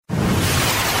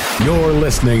You're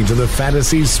listening to the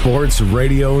Fantasy Sports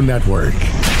Radio Network.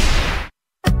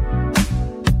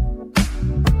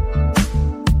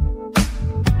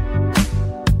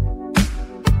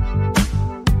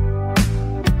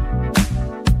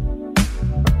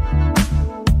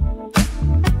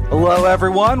 Hello,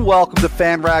 everyone. Welcome to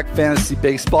FanRag Fantasy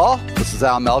Baseball. This is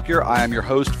Al Melchior. I am your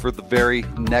host for the very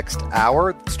next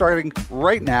hour, starting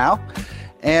right now.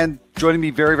 And joining me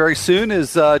very, very soon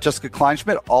is Jessica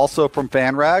Kleinschmidt, also from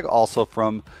FanRag, also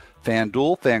from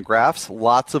FanDuel, Fangraphs,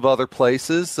 lots of other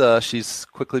places. She's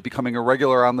quickly becoming a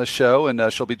regular on the show,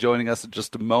 and she'll be joining us in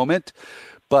just a moment.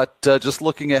 But just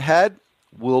looking ahead,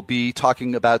 we'll be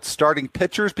talking about starting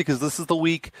pitchers because this is the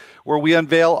week where we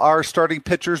unveil our starting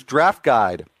pitchers draft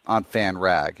guide on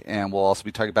FanRag. And we'll also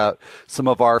be talking about some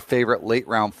of our favorite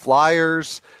late-round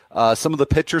flyers, some of the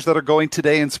pitchers that are going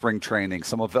today in spring training.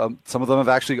 Some of them have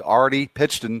actually already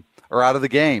pitched and are out of the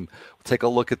game. We'll take a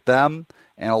look at them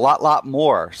and a lot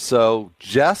more. So,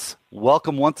 Jess,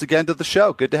 welcome once again to the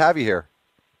show. Good to have you here.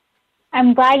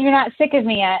 I'm glad you're not sick of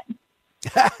me yet.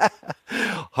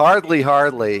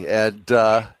 Hardly. And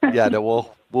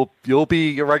you'll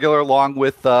be a regular along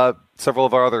with several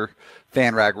of our other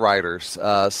FanRag writers.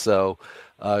 So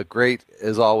great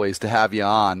as always to have you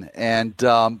on. And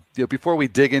before we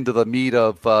dig into the meat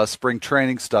of spring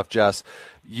training stuff, Jess,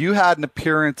 you had an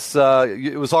appearance.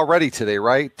 It was already today,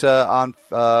 right, on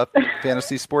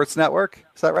Fantasy Sports Network?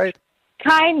 Is that right?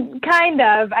 Kind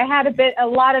of. I had a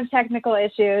lot of technical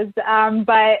issues,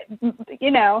 but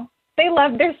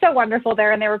they're so wonderful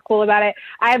there, and they were cool about it.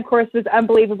 I, of course, was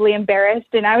unbelievably embarrassed,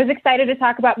 and I was excited to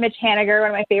talk about Mitch Haniger,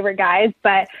 one of my favorite guys.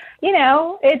 But,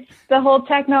 it's the whole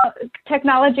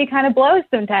technology kind of blows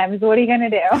sometimes. What are you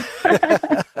going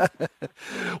to do?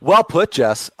 Well put,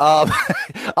 Jess.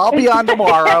 I'll be on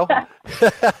tomorrow.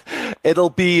 It'll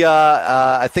be,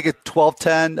 I think, at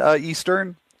 12:10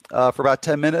 Eastern for about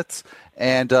 10 minutes.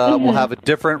 And we'll have a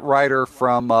different writer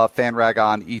from FanRag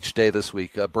on each day this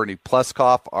week. Bernie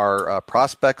Pleskoff, our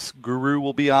prospects guru,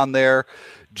 will be on there.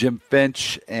 Jim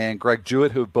Finch and Greg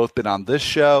Jewett, who have both been on this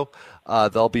show,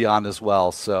 they'll be on as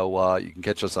well. So you can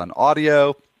catch us on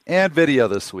audio and video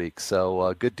this week.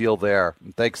 So good deal there.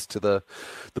 And thanks to the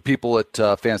people at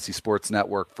Fantasy Sports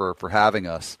Network for having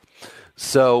us.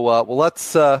 So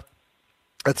let's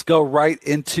go right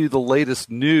into the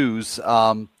latest news.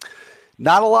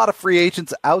 Not a lot of free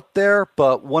agents out there,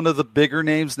 but one of the bigger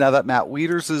names now that Matt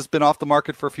Wieters has been off the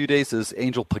market for a few days is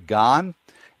Angel Pagan,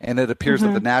 and it appears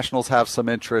that the Nationals have some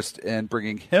interest in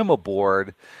bringing him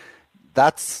aboard.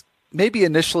 That's maybe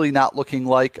initially not looking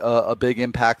like a big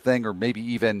impact thing, or maybe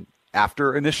even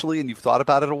after initially, and you've thought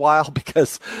about it a while,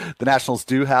 because the Nationals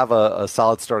do have a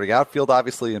solid starting outfield,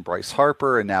 obviously, in Bryce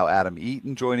Harper and now Adam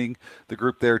Eaton joining the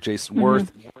group there, Jason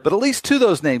Worth. But at least two of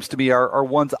those names to me are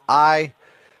ones I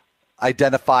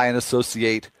identify and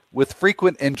associate with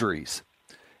frequent injuries.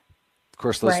 Of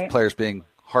course, those players being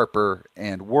Harper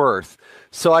and Worth.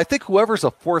 So I think whoever's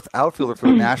a fourth outfielder for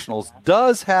the Nationals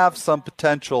does have some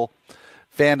potential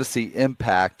fantasy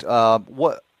impact. How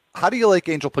do you like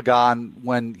Angel Pagan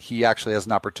when he actually has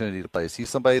an opportunity to play? Is he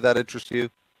somebody that interests you?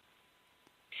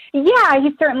 Yeah,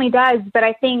 he certainly does, but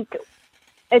I think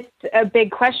it's a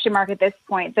big question mark at this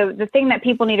point. The thing that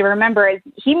people need to remember is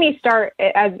he may start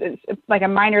as like a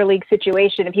minor league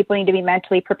situation, and people need to be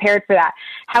mentally prepared for that.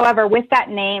 However, with that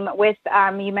name,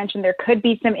 you mentioned there could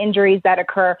be some injuries that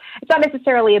occur. It's not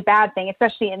necessarily a bad thing,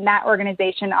 especially in that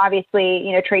organization.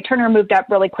 Obviously, Trey Turner moved up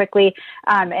really quickly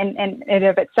in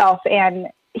of itself, and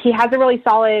he has a really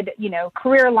solid,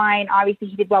 career line. Obviously,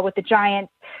 he did well with the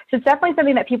Giants. So it's definitely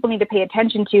something that people need to pay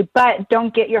attention to, but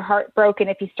don't get your heart broken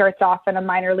if he starts off in a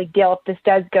minor league deal if this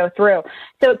does go through.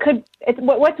 So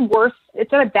what's worse,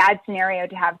 it's not a bad scenario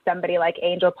to have somebody like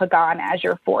Angel Pagan as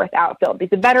your fourth outfield. He's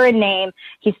a veteran name.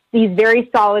 He's very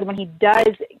solid when he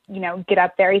does, get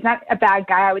up there. He's not a bad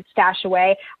guy I would stash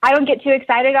away. I don't get too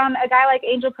excited on a guy like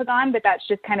Angel Pagan, but that's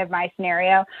just kind of my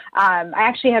scenario. I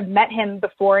actually have met him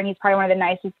before, and he's probably one of the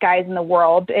nicest guys in the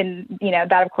world. And,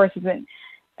 that, of course, doesn't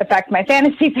affect my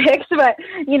fantasy picks, but,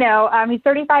 he's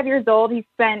 35 years old. He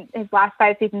spent his last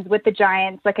 5 seasons with the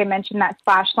Giants. Like I mentioned, that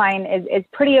splash line is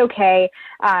pretty okay.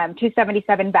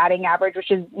 277 batting average,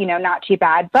 which is, not too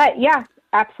bad. But, yeah,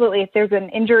 absolutely. If there's an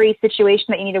injury situation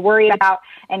that you need to worry about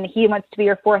and he wants to be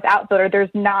your fourth outfielder, there's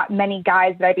not many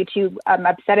guys that I'd be too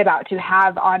upset about to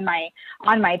have on my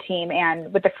team.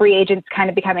 And with the free agents kind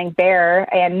of becoming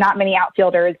bare and not many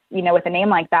outfielders, with a name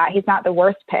like that, he's not the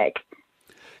worst pick.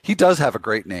 He does have a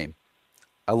great name.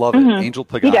 I love it. Angel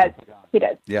Pagan. He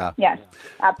does. Yeah. Yes,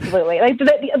 absolutely. Like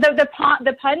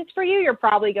the puns for you, you're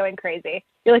probably going crazy.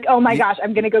 You're like, oh my gosh,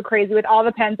 I'm going to go crazy with all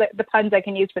the puns I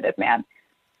can use for this man.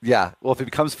 Yeah. Well, if it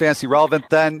becomes fantasy relevant,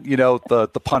 then,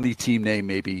 the punny team name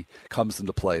maybe comes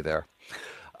into play there.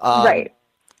 Right.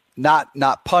 Not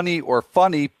punny or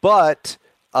funny, but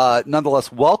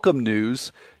nonetheless, welcome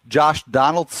news. Josh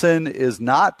Donaldson is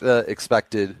not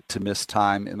expected to miss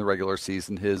time in the regular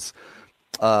season. His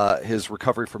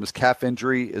recovery from his calf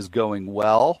injury is going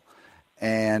well.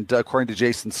 And according to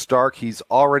Jason Stark, he's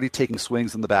already taking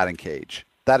swings in the batting cage.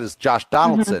 That is Josh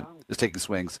Donaldson is taking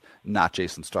swings, not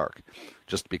Jason Stark.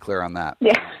 Just to be clear on that.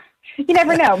 Yeah. You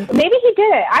never know. Maybe he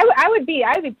did it. I would be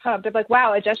pumped. I'm like,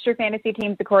 wow, adjust your fantasy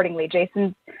teams accordingly.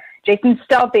 Jason's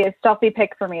stealthy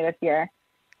pick for me this year.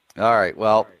 All right.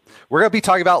 Well, we're going to be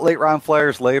talking about late round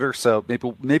flyers later, so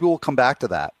maybe we'll come back to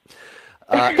that.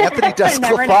 Anthony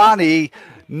DeSclafani,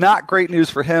 not great news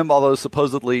for him, although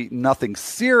supposedly nothing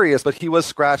serious, but he was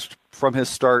scratched from his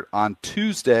start on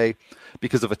Tuesday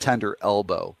because of a tender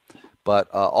elbow. But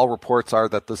all reports are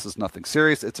that this is nothing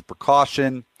serious. It's a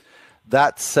precaution.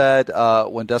 That said,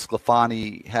 when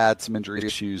DeSclafani had some injury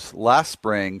issues last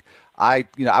spring, I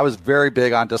was very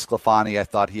big on DeSclafani. I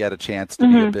thought he had a chance to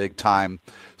be a big-time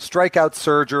strikeout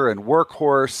surger and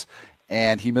workhorse,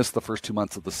 and he missed the first 2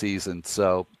 months of the season.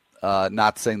 So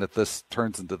not saying that this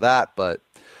turns into that, but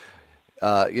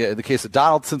in the case of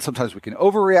Donaldson, sometimes we can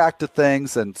overreact to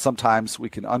things, and sometimes we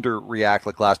can underreact,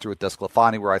 like last year with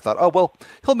DeSclafani, where I thought, oh, well,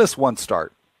 he'll miss one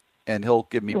start, and he'll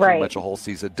give me pretty much a whole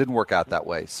season. It didn't work out that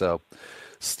way. So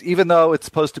even though it's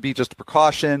supposed to be just a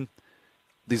precaution,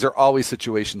 these are always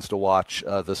situations to watch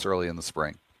this early in the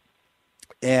spring.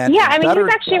 And he was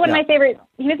actually one of my favorite.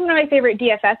 He was one of my favorite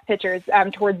DFS pitchers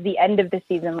towards the end of the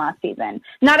season last season.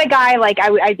 Not a guy like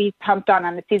I'd be pumped on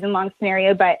the season-long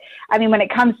scenario, but I mean, when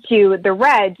it comes to the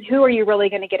Reds, who are you really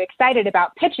going to get excited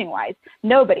about pitching-wise?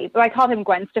 Nobody. But I called him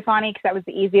Gwen Stefani because that was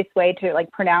the easiest way to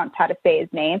pronounce how to say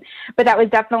his name. But that was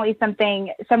definitely some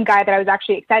guy that I was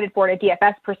actually excited for in a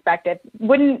DFS perspective.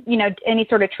 Wouldn't any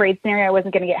sort of trade scenario I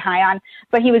wasn't going to get high on,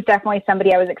 but he was definitely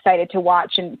somebody I was excited to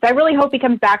watch. And so I really hope he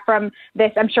comes back from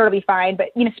this. I'm sure it'll be fine, but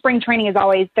spring training is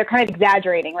always, they're kind of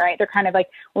exaggerating, right? They're kind of like,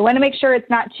 we want to make sure it's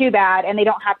not too bad and they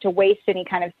don't have to waste any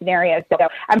kind of scenarios. So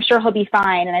I'm sure he'll be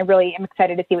fine. And I really am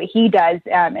excited to see what he does.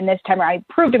 And this time around, he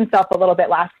proved himself a little bit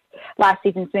last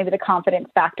season. So maybe the confidence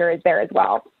factor is there as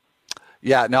well.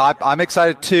 Yeah, no, I'm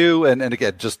excited too. And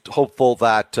again, just hopeful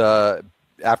that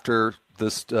after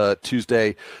this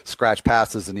Tuesday scratch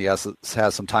passes and he has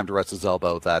some time to rest his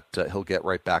elbow, that he'll get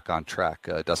right back on track.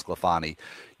 DeSclafani.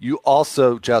 You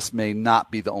also just may not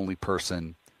be the only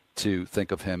person to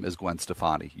think of him as Gwen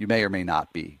Stefani. You may or may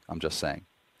not be. I'm just saying.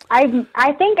 I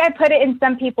think I put it in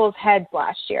some people's heads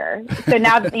last year. So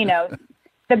now, the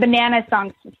Banana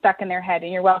song's stuck in their head,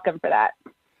 and you're welcome for that.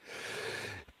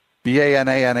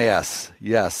 Bananas.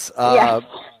 Yes.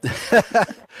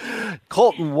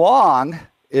 Colton Wong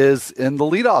is in the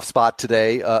leadoff spot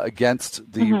today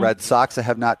against the Red Sox. I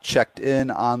have not checked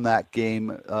in on that game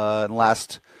in the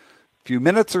last few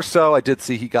minutes or so. I did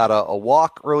see he got a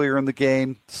walk earlier in the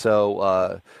game.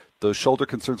 So those shoulder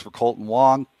concerns for Colton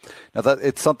Wong. Now, that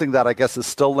it's something that I guess is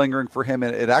still lingering for him,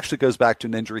 and it actually goes back to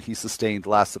an injury he sustained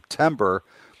last September.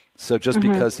 So just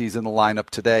because he's in the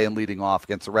lineup today and leading off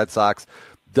against the Red Sox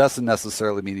doesn't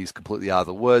necessarily mean he's completely out of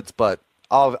the woods, but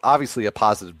obviously a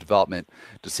positive development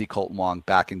to see Colton Wong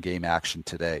back in game action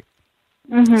today.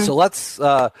 So let's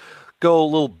go a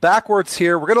little backwards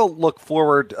here. We're going to look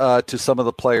forward to some of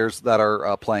the players that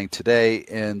are playing today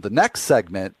in the next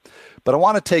segment, but I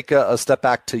want to take a step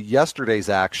back to yesterday's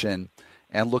action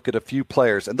and look at a few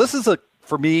players. And this is,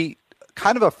 for me,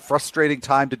 kind of a frustrating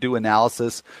time to do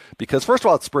analysis because, first of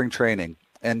all, it's spring training.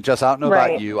 And Jess, I don't know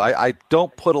about you. I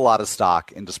don't put a lot of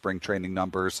stock into spring training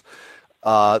numbers.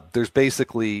 There's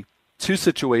basically two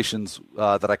situations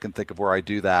that I can think of where I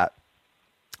do that.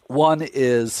 One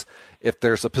is if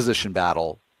there's a position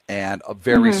battle and a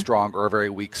very strong or a very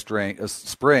weak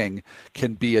spring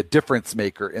can be a difference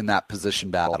maker in that position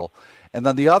battle. And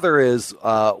then the other is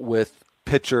with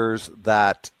pitchers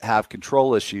that have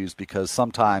control issues, because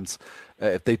sometimes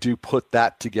if they do put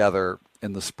that together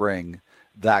in the spring,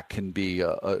 that can be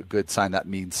a good sign that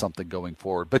means something going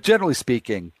forward. But generally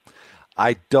speaking,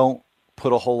 I don't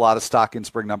put a whole lot of stock in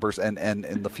spring numbers, and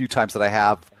in the few times that I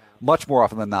have, much more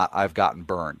often than not, I've gotten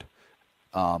burned.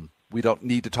 We don't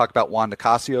need to talk about Juan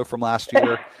Nicasio from last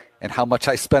year and how much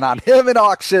I spent on him in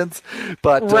auctions,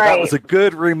 but that was a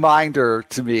good reminder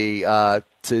to me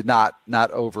to not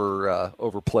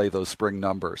overplay those spring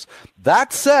numbers.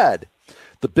 That said,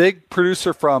 the big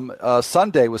producer from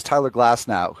Sunday was Tyler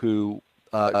Glasnow, who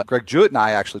Greg Jewett and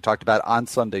I actually talked about on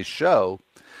Sunday's show,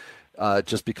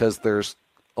 just because there's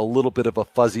a little bit of a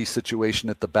fuzzy situation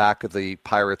at the back of the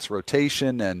Pirates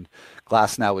rotation, and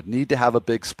Glasnow would need to have a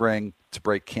big spring to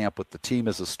break camp with the team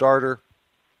as a starter.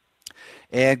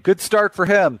 And good start for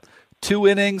him. 2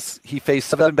 innings, he faced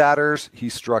 7 batters, he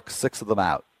struck 6 of them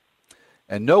out.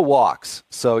 And no walks.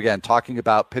 So again, talking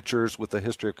about pitchers with a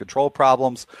history of control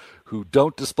problems who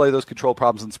don't display those control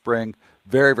problems in spring,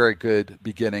 very, very good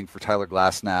beginning for Tyler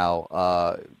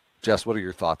Glasnow. Jess, what are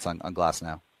your thoughts on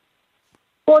Glasnow?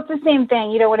 Well, it's the same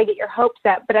thing. You don't want to get your hopes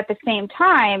up, but at the same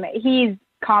time, he's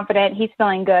confident, he's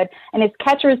feeling good, and his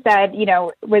catcher said,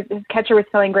 his catcher was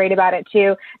feeling great about it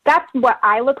too. That's what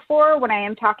I look for when I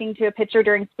am talking to a pitcher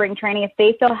during spring training. If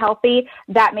they feel healthy,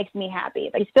 that makes me happy.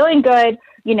 Like, he's feeling good,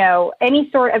 any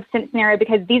sort of scenario,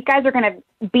 because these guys are going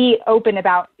to be open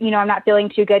about, I'm not feeling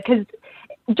too good, because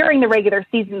during the regular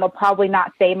season, they'll probably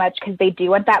not say much because they do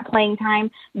want that playing time.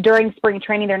 During spring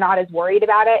training, they're not as worried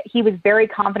about it. He was very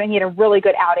confident. He had a really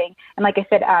good outing. And like I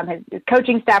said, his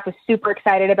coaching staff was super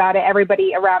excited about it.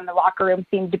 Everybody around the locker room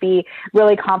seemed to be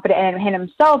really confident, and he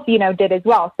himself, did as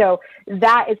well. So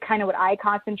that is kind of what I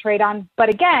concentrate on. But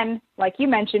again, like you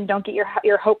mentioned, don't get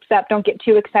your hopes up. Don't get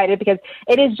too excited, because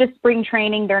it is just spring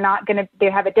training. They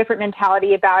have a different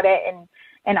mentality about it,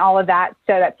 and all of that.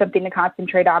 So that's something to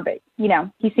concentrate on. But,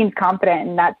 he seems confident,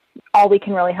 and that's all we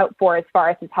can really hope for as far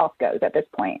as his health goes at this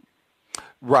point.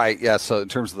 Right. Yeah. So in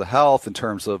terms of the health, in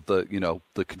terms of the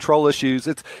control issues,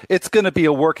 it's going to be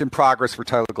a work in progress for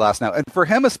Tyler Glasnow, and for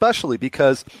him especially,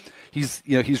 because he's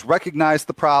recognized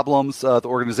the problems. The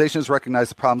organization has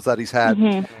recognized the problems that he's had.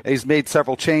 Mm-hmm. He's made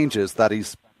several changes that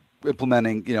he's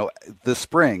implementing, this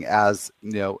spring as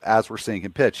we're seeing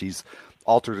him pitch. He's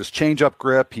altered his changeup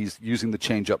grip. He's using the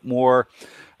changeup more.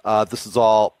 This was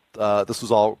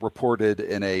all reported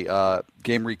in a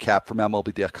game recap from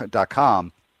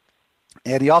MLB.com.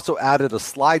 And he also added a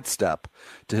slide step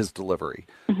to his delivery.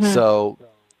 Mm-hmm. So,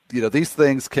 these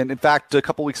things can, in fact, a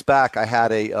couple weeks back, I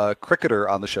had a cricketer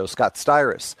on the show, Scott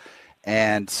Styris.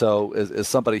 And so as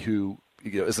somebody who,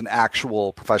 is an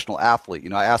actual professional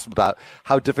athlete, I asked him about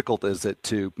how difficult is it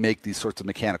to make these sorts of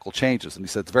mechanical changes. And he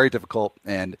said it's very difficult,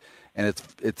 and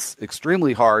it's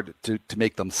extremely hard to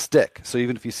make them stick. So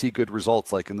even if you see good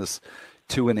results, like in this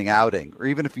 2-inning outing, or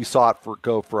even if you saw it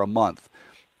go for a month,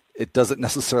 it doesn't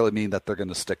necessarily mean that they're going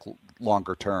to stick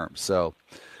longer term. So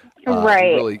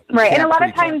right. And a lot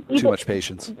of times too much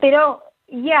patience. They don't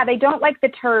like the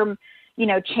term,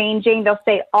 changing. They'll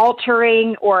say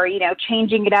altering or,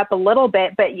 changing it up a little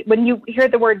bit. But when you hear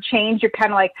the word change, you're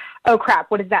kind of like, oh crap,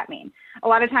 what does that mean? A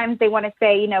lot of times they want to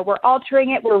say, we're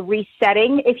altering it, we're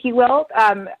resetting, if you will.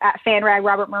 At FanRag,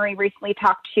 Robert Murray recently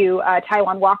talked to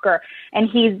Taijuan Walker, and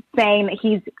he's saying that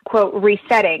he's, quote,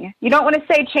 resetting. You don't want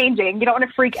to say changing. You don't want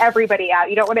to freak everybody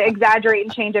out. You don't want to exaggerate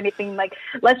and change anything. Like,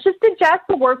 let's just adjust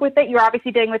to work with it. You're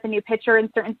obviously dealing with a new pitcher in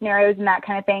certain scenarios and that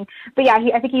kind of thing. But yeah,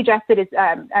 I think he adjusted his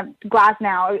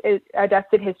Glasnow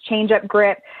adjusted his changeup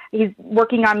grip. He's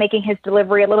working on making his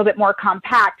delivery a little bit more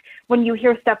compact. When you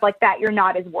hear stuff like that, you're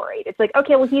not as worried. It's like,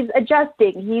 okay, well, he's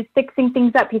adjusting. He's fixing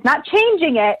things up. He's not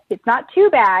changing it. It's not too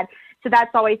bad. So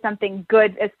that's always something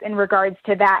good in regards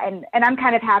to that. And I'm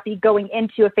kind of happy going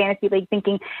into a fantasy league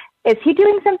thinking, is he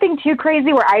doing something too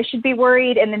crazy where I should be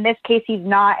worried? And in this case, he's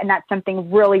not. And that's something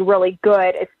really, really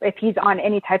good if he's on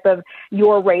any type of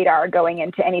your radar going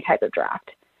into any type of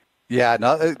draft. Yeah,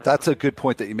 no, that's a good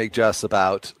point that you make, Jess,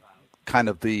 about kind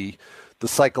of the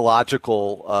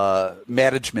psychological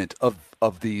management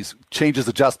of these changes,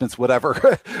 adjustments,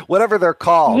 whatever they're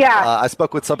called. Yeah. I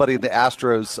spoke with somebody in the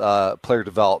Astros player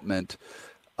development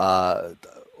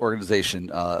organization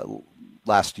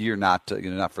last year, not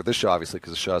for this show, obviously,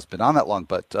 because the show has been on that long,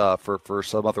 but for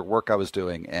some other work I was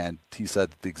doing, and he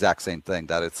said the exact same thing,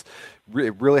 that it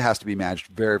really has to be managed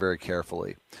very, very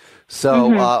carefully.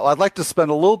 So I'd like to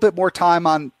spend a little bit more time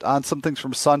on some things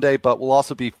from Sunday, but we'll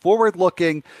also be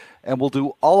forward-looking, and we'll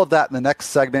do all of that in the next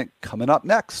segment coming up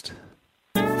next.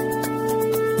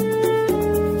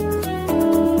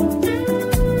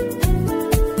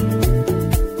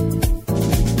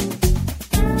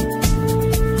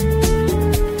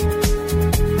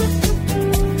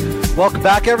 Welcome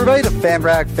back, everybody, to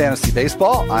FanRag Fantasy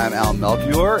Baseball. I'm Alan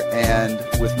Melchior, and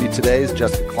with me today is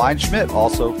Jessica Kleinschmidt,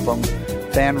 also from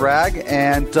FanRag.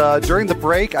 And during the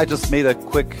break, I just made a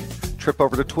quick trip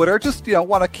over to Twitter. Just,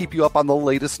 want to keep you up on the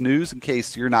latest news in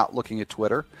case you're not looking at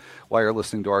Twitter while you're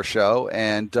listening to our show.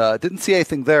 And didn't see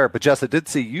anything there, but Jess, I did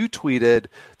see you tweeted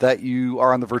that you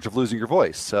are on the verge of losing your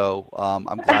voice. So I'm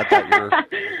glad that you're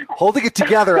holding it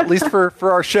together, at least for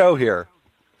our show here.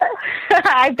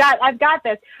 I've got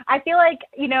this. I feel like,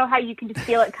 how you can just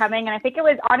feel it coming. And I think it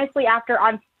was honestly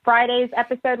on Friday's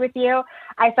episode with you,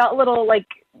 I felt a little like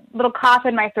little cough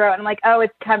in my throat, and I'm like, oh,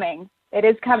 it's coming. It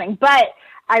is coming. But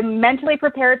I'm mentally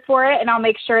prepared for it, and I'll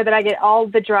make sure that I get all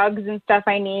the drugs and stuff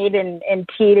I need and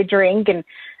tea to drink, and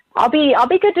I'll be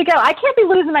good to go. I can't be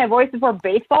losing my voice before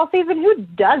baseball season. Who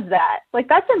does that? Like,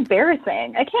 that's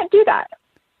embarrassing. I can't do that.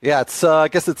 Yeah, it's I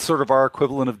guess it's sort of our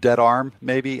equivalent of dead arm,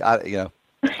 maybe. I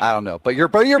don't know, but you're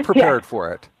prepared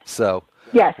for it. So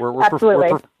yes,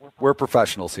 absolutely. We're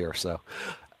professionals here. So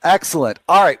excellent.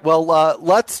 All right. Well,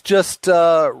 let's just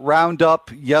round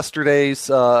up yesterday's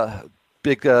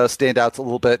big standouts a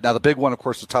little bit. Now, the big one, of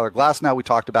course, is Tyler Glasnow. We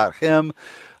talked about him.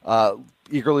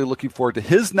 Eagerly looking forward to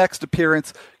his next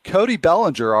appearance. Cody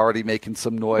Bellinger already making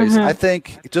some noise. I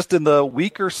think just in the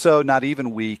week or so, not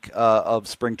even week, of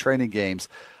spring training games,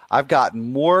 I've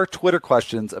gotten more Twitter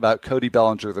questions about Cody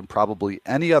Bellinger than probably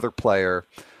any other player.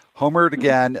 Homered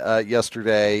again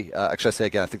yesterday. Actually, I say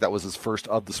again, I think that was his first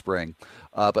of the spring.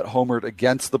 But homered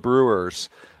against the Brewers.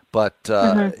 But,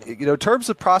 in terms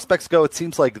of prospects go, it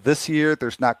seems like this year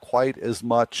there's not quite as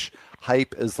much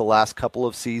hype as the last couple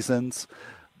of seasons.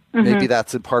 Maybe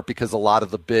that's in part because a lot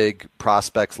of the big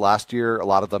prospects last year, a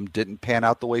lot of them didn't pan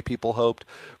out the way people hoped.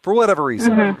 For whatever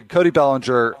reason, Cody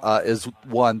Bellinger is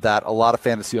one that a lot of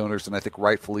fantasy owners, and I think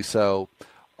rightfully so,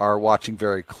 are watching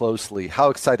very closely. How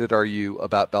excited are you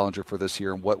about Bellinger for this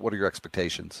year, and what are your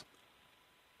expectations?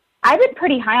 I've been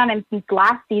pretty high on him since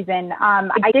last season.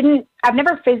 I've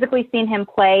never physically seen him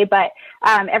play, but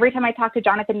every time I talk to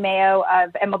Jonathan Mayo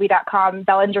of MLB.com,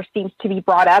 Bellinger seems to be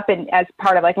brought up and as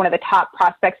part of like one of the top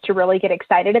prospects to really get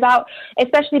excited about,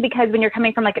 especially because when you're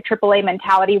coming from like a AAA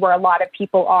mentality where a lot of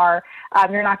people are,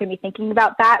 you're not going to be thinking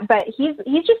about that. But he's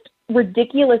just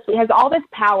ridiculously has all this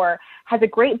power, has a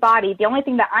great body. The only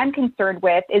thing that I'm concerned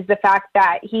with is the fact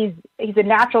that he's a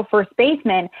natural first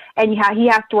baseman, and he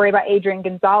has to worry about Adrian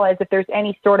Gonzalez if there's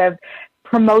any sort of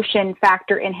promotion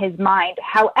factor in his mind.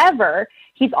 However,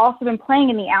 he's also been playing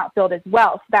in the outfield as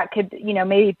well, so that could,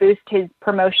 maybe boost his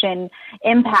promotion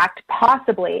impact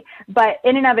possibly. But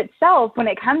in and of itself, when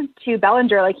it comes to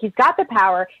Bellinger, like, he's got the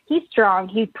power, he's strong,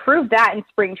 he proved that in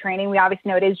spring training. We obviously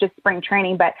know it is just spring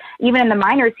training, but even in the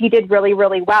minors, he did really,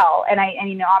 really well. And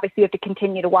obviously we have to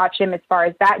continue to watch him as far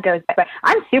as that goes. But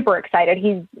I'm super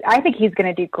excited. I think he's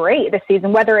going to do great this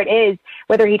season, whether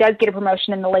he does get a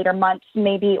promotion in the later months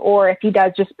maybe, or if he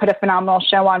does just put a phenomenal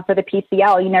show on for the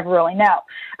PCL, you never really know.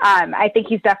 I think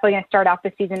he's definitely going to start off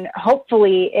the season,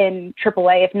 hopefully in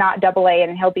AAA, if not AA,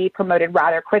 and he'll be promoted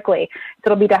rather quickly.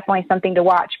 So it'll be definitely something to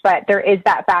watch. But there is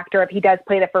that factor if he does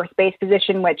play the first base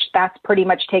position, which that's pretty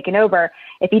much taken over.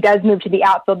 If he does move to the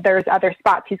outfield, there's other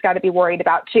spots he's got to be worried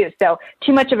about too. So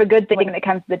too much of a good thing when it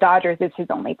comes to the Dodgers is his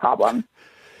only problem.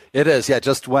 It is, yeah.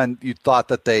 Just when you thought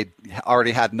that they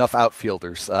already had enough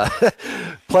outfielders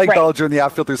playing right. Bellinger in the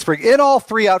outfield through spring in all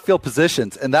three outfield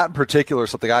positions, and that in particular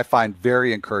is something I find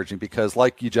very encouraging because,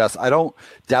 like you, Jess, I don't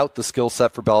doubt the skill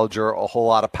set for Bellinger. A whole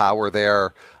lot of power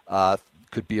there,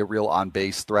 could be a real on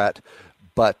base threat,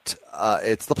 but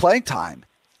it's the playing time,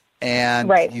 and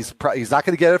right. he's not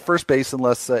going to get at first base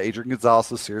unless Adrian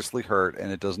Gonzalez is seriously hurt,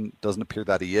 and it doesn't appear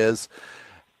that he is,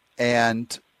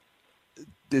 and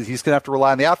he's going to have to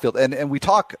rely on the outfield. And we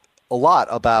talk a lot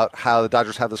about how the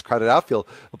Dodgers have this crowded outfield.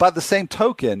 But by the same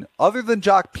token, other than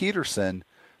Jock Peterson,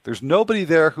 there's nobody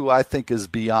there who I think is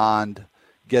beyond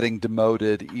getting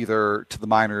demoted either to the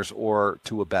minors or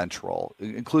to a bench role,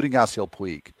 including Yasiel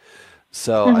Puig.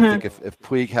 So I think if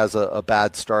Puig has a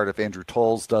bad start, if Andrew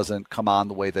Toles doesn't come on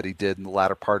the way that he did in the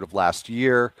latter part of last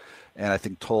year, and I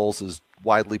think Toles is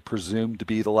widely presumed to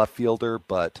be the left fielder,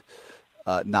 but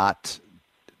not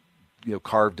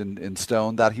carved in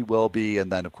stone that he will be.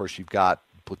 And then, of course, you've got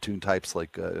platoon types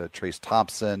like Trace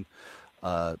Thompson.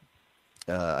 I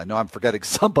know I'm forgetting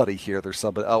somebody here. There's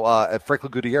somebody.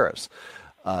 Franklin Gutierrez.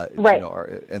 Right.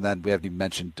 And then we haven't even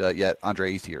mentioned yet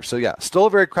Andre Ethier. So, yeah, still a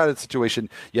very crowded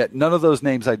situation. Yet none of those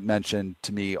names I mentioned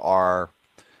to me are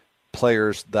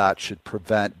players that should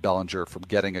prevent Bellinger from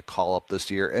getting a call-up this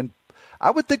year. And I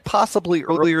would think possibly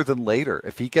earlier than later.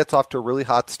 If he gets off to a really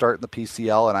hot start in the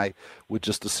PCL, and I would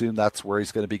just assume that's where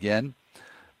he's going to begin,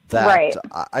 that right.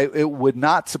 It would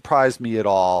not surprise me at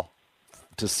all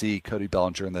to see Cody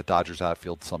Bellinger in the Dodgers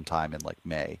outfield sometime in like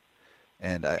May.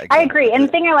 And I agree. And the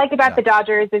thing I like about the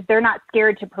Dodgers is they're not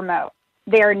scared to promote.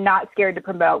 They're not scared to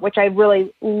promote, which I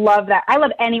really love that. I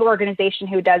love any organization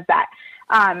who does that.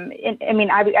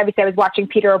 Obviously I was watching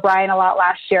Peter O'Brien a lot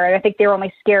last year, and I think they were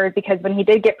only scared because when he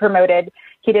did get promoted,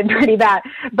 he did pretty bad.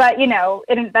 But,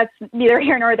 that's neither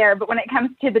here nor there. But when it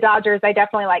comes to the Dodgers, I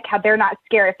definitely like how they're not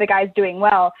scared. If the guy's doing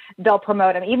well, they'll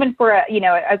promote him. Even for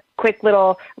a quick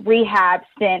little rehab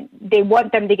stint, they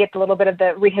want them to get a little bit of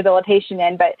the rehabilitation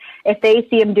in. But if they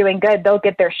see him doing good, they'll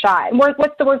get their shot. And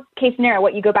what's the worst case scenario?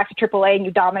 You go back to AAA and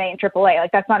you dominate in AAA.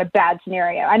 Like, that's not a bad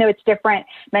scenario. I know it's different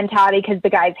mentality because the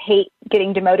guys hate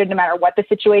getting demoted no matter what the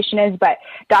situation is, but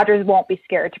Dodgers won't be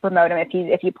scared to promote him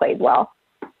if he plays well.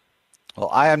 Well,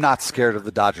 I am not scared of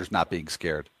the Dodgers not being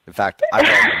scared. In fact, I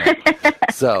welcome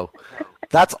it. So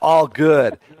that's all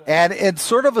good. And in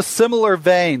sort of a similar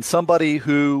vein, somebody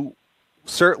who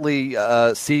certainly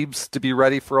seems to be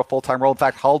ready for a full-time role, in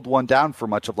fact, held one down for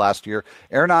much of last year,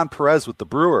 Hernan Perez with the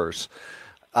Brewers.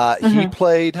 He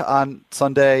played on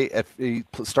Sunday. He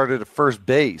started at first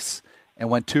base and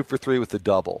went 2 for 3 with a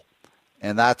double.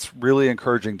 And that's really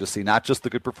encouraging to see, not just the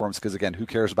good performance, because, again, who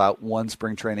cares about one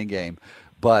spring training game,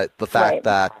 but the fact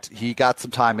that he got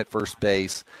some time at first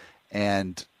base,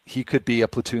 and he could be a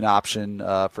platoon option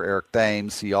for Eric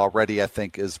Thames. He already, I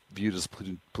think, is viewed as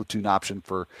a platoon option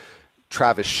for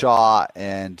Travis Shaw,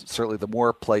 and certainly the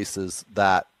more places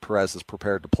that Perez is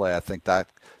prepared to play, I think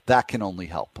that can only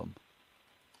help him.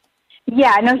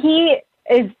 Yeah, no, he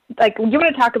is, like, you want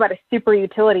to talk about a super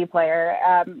utility player,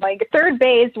 like third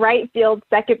base, right field,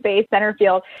 second base, center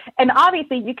field. And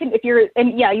obviously you can,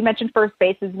 you mentioned first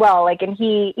base as well. Like, and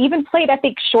he even played, I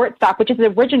think, shortstop, which is the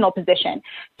original position.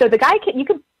 So the guy you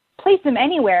can place him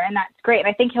anywhere, and that's great. And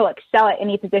I think he'll excel at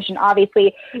any position.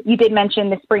 Obviously, you did mention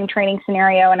the spring training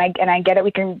scenario, and I get it.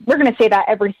 We're going to say that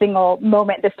every single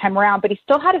moment this time around. But he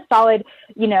still had a solid,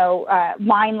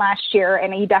 line last year,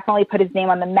 and he definitely put his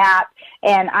name on the map.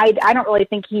 And I don't really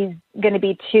think he's going to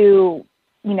be too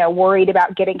worried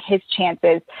about getting his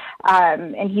chances.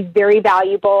 And he's very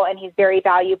valuable,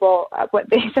 what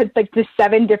they said, like the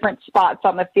 7 different spots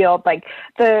on the field. Like,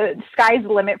 the sky's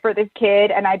the limit for this kid.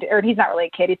 And he's not really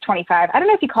a kid. He's 25. I don't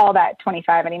know if you call that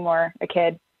 25 anymore a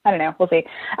kid. I don't know. We'll see.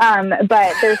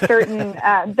 But there's certain,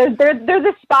 there's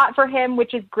a spot for him,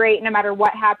 which is great no matter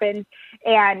what happens.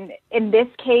 And in this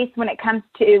case, when it comes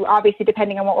to, obviously,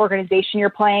 depending on what organization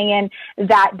you're playing in,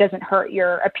 that doesn't hurt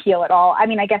your appeal at all. I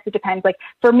mean, I guess it depends. Like,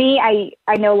 for me,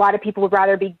 I know a lot of people would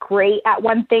rather be great at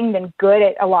one thing than good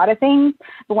at a lot of things.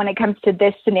 But when it comes to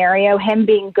this scenario, him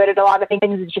being good at a lot of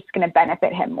things is just going to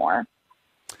benefit him more.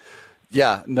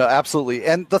 Yeah, no, absolutely.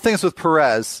 And the thing is with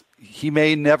Perez, he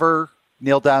may never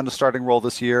nail down the starting role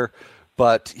this year,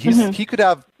 but he could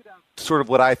have sort of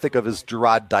what I think of as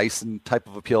Gerard Dyson type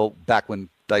of appeal back when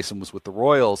Dyson was with the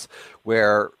Royals,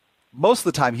 where most of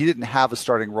the time he didn't have a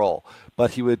starting role, but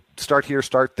he would start here,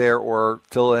 start there, or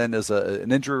fill in as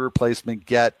an injury replacement,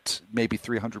 get maybe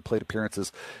 300 plate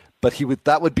appearances, but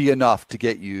that would be enough to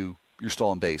get you your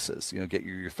stolen bases, get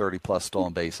you your 30 plus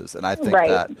stolen bases. And I think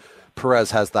that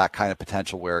Perez has that kind of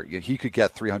potential where he could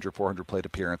get 300, 400 plate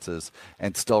appearances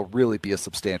and still really be a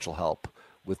substantial help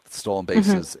with stolen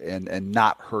bases and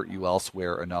not hurt you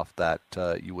elsewhere enough that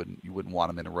you wouldn't want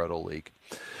him in a roto league.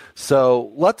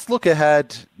 So let's look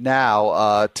ahead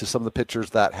now to some of the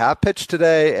pitchers that have pitched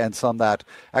today and some that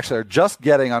actually are just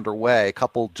getting underway. A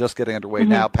couple just getting underway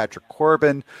now. Patrick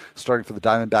Corbin starting for the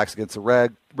Diamondbacks against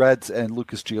the Reds, and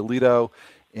Lucas Giolito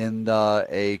in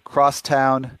a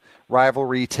crosstown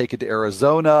rivalry taken to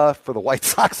Arizona for the White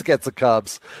Sox against the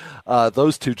Cubs.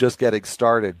 Those two just getting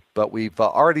started. But we've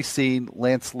already seen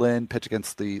Lance Lynn pitch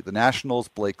against the Nationals,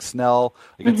 Blake Snell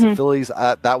against the Phillies.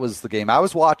 That was the game I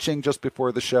was watching just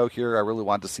before the show here. I really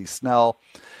wanted to see Snell.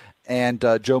 And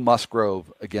Joe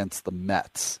Musgrove against the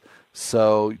Mets.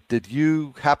 So did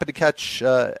you happen to catch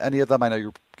any of them? I know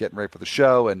you're getting ready for the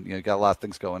show and you got a lot of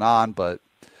things going on. But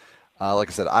like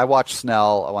I said, I watched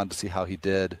Snell. I wanted to see how he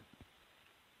did.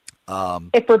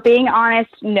 If we're being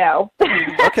honest, no.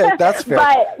 Okay, that's fair.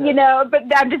 but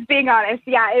I'm just being honest.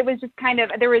 Yeah, it was just kind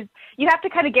of, you have to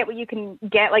kind of get what you can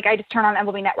get. Like, I just turn on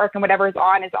MLB Network and whatever is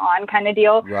on kind of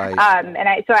deal. Right.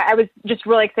 So I was just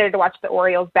really excited to watch the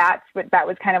Orioles bats, but that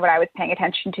was kind of what I was paying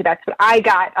attention to. That's what I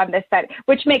got on this set,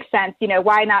 which makes sense.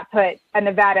 Why not put a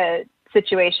Nevada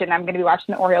situation? I'm going to be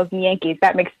watching the Orioles and Yankees.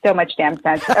 That makes so much damn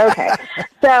sense. Okay.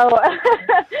 So,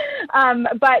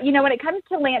 but when it comes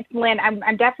to Lance Lynn,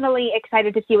 I'm definitely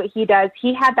excited to see what he does.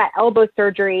 He had that elbow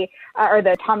surgery or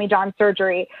the Tommy John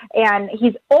surgery, and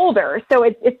he's older. So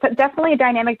it's definitely a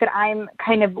dynamic that I'm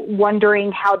kind of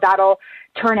wondering how that'll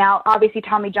turn out. Obviously,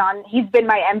 Tommy John, he's been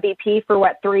my MVP for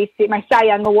my Cy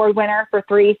Young Award winner for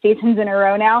 3 seasons in a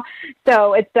row now.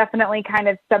 So it's definitely kind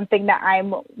of something that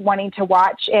I'm wanting to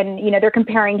watch. And, they're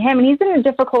comparing him, and he's in a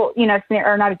difficult,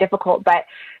 or not a difficult, but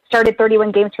started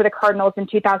 31 games for the Cardinals in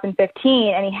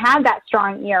 2015, and he had that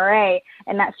strong ERA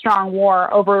and that strong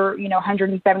WAR over,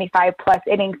 175 plus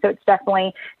innings. So it's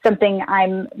definitely something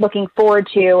I'm looking forward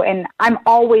to. And I'm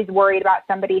always worried about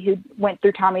somebody who went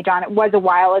through Tommy John. It was a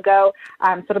while ago,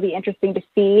 so it'll be interesting to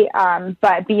see.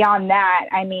 But beyond that,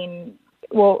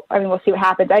 we'll see what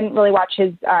happens. I didn't really watch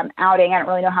his outing. I don't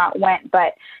really know how it went,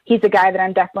 but he's a guy that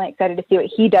I'm definitely excited to see what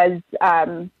he does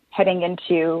heading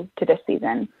into this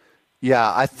season.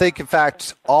 Yeah, I think, in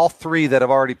fact, all three that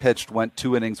have already pitched went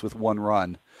 2 innings with 1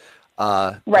 run.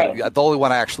 Right. The only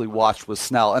one I actually watched was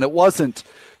Snell, and it wasn't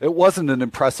an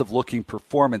impressive looking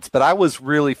performance, but I was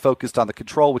really focused on the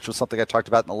control, which was something I talked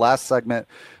about in the last segment.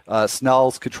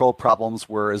 Snell's control problems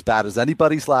were as bad as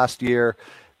anybody's last year.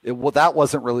 That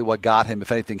wasn't really what got him.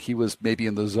 If anything, he was maybe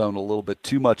in the zone a little bit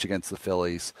too much against the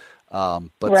Phillies,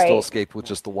 but still escaped with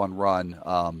just the 1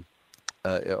 run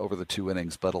over the 2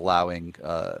 innings, but allowing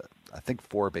I think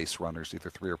 4 base runners, either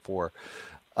 3 or 4.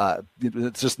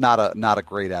 It's just not a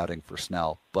great outing for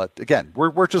Snell. But again,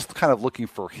 we're just kind of looking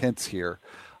for hints here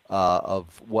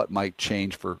of what might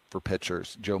change for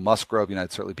pitchers. Joe Musgrove,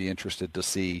 I'd certainly be interested to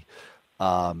see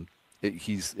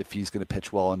if he's going to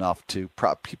pitch well enough to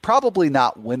probably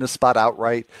not win a spot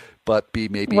outright, but be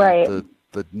maybe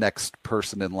the next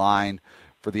person in line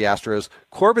for the Astros.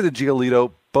 Corbin and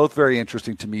Giolito, both very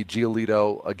interesting to me.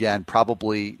 Giolito, again,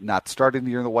 probably not starting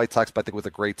the year in the White Sox, but I think with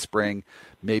a great spring,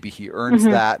 maybe he earns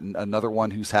that. And another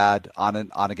one who's had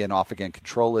on-again, off-again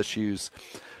control issues.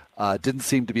 Didn't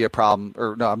seem to be a problem.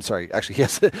 Or no, I'm sorry. Actually, he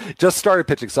has just started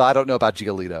pitching, so I don't know about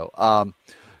Giolito.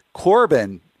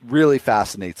 Corbin really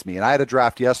fascinates me. And I had a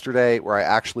draft yesterday where I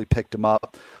actually picked him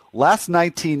up. Last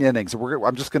 19 innings,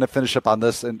 I'm just going to finish up on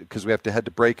this because we have to head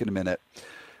to break in a minute.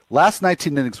 Last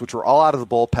 19 innings, which were all out of the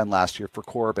bullpen last year for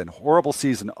Corbin, horrible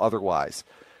season otherwise,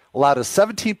 allowed a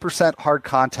 17% hard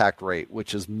contact rate,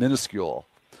 which is minuscule,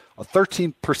 a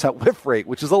 13% whiff rate,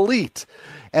 which is elite,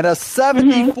 and a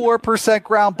 74%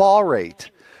 ground ball rate.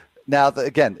 Now,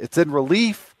 again, it's in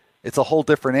relief. It's a whole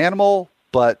different animal,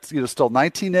 but still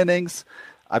 19 innings.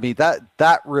 I mean,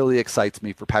 that really excites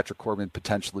me for Patrick Corbin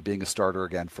potentially being a starter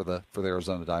again for the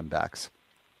Arizona Diamondbacks.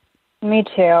 Me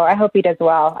too. I hope he does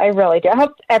well. I really do. I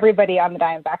hope everybody on the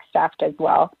Diamondback staff does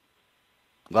well.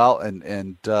 Well,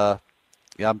 and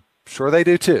I'm sure they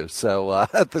do too. So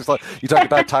you talked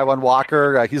about Taijuan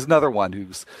Walker. He's another one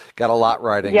who's got a lot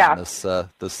riding on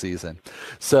this season.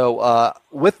 So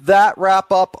with that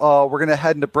wrap up, we're going to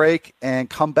head into break and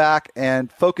come back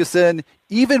and focus in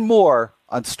even more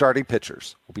on starting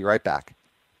pitchers. We'll be right back.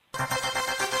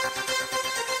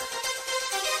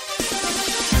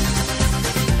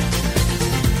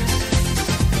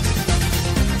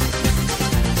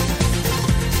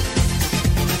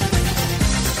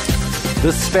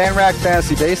 This is FanRag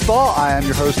Fantasy Baseball. I am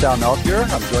your host, Al Melchior.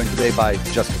 I'm joined today by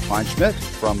Jessica Kleinschmidt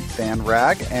from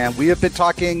FanRag, and we have been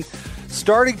talking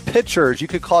starting pitchers. You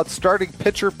could call it starting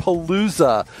pitcher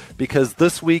palooza, because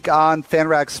this week on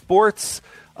FanRag Sports,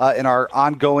 in our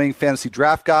ongoing fantasy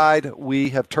draft guide, we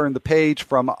have turned the page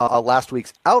from last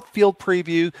week's outfield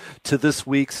preview to this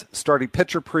week's starting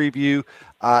pitcher preview.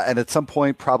 And at some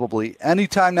point, probably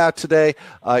anytime now today,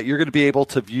 you're going to be able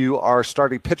to view our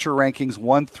starting pitcher rankings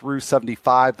 1 through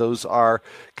 75. Those are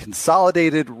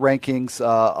consolidated rankings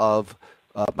of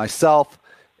myself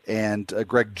and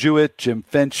Greg Jewett, Jim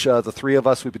Finch, the three of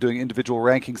us. We've been doing individual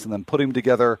rankings and then putting them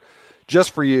together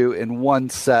just for you in one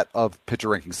set of pitcher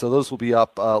rankings. So those will be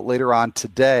up later on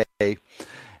today.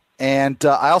 And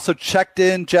I also checked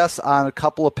in, Jess, on a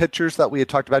couple of pitchers that we had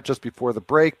talked about just before the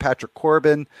break, Patrick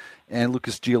Corbin and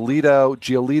Lucas Giolito.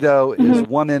 Giolito is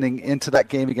 1 inning into that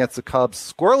game against the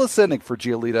Cubs. Scoreless inning for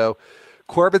Giolito.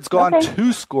 Corbin's gone 2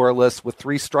 scoreless with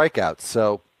 3 strikeouts.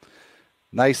 So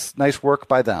nice work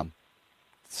by them.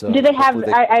 So do they have?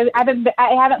 I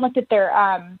haven't looked at their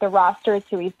the rosters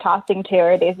who he's tossing to.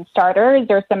 Are they the starters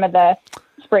or some of the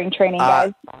spring training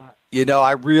guys?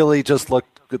 I really just looked.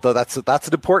 That's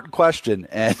an important question,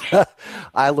 and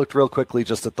I looked real quickly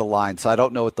just at the line, so I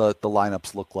don't know what the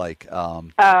lineups look like.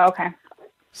 Okay.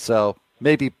 So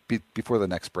maybe before the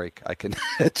next break, I can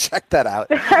check that out.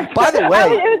 By the way,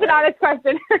 it was an honest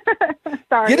question.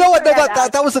 Sorry. You know what?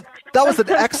 That was an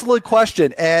excellent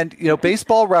question, and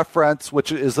Baseball Reference,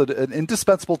 which is an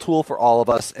indispensable tool for all of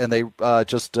us, and they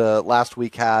just last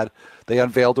week they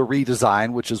unveiled a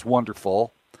redesign, which is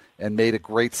wonderful, and made a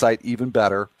great site even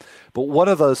better. But one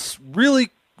of the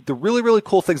really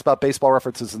cool things about Baseball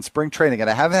References in spring training, and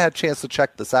I haven't had a chance to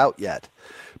check this out yet,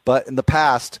 but in the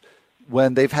past,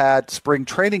 when they've had spring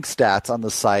training stats on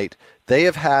the site, they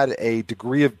have had a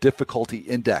degree of difficulty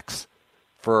index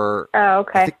for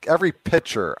okay. I think every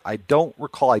pitcher. I don't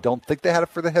recall. I don't think they had it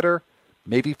for the hitter.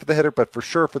 Maybe for the hitter, but for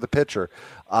sure for the pitcher.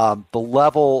 The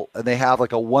level, and they have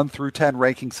like a 1 through 10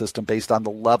 ranking system based on the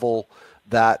level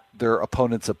that their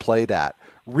opponents have played at.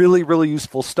 Really, really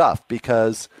useful stuff,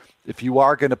 because if you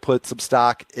are going to put some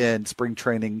stock in spring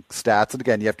training stats, and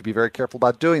again, you have to be very careful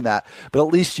about doing that, but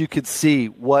at least you could see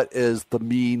what is the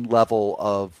mean level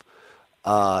of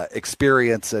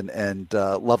experience and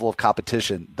level of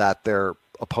competition that their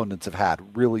opponents have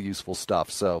had. Really useful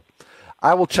stuff. So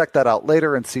I will check that out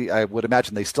later and see. I would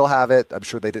imagine they still have it. I'm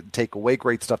sure they didn't take away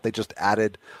great stuff. They just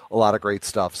added a lot of great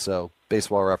stuff. So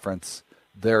Baseball Reference,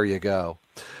 there you go.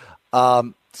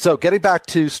 So getting back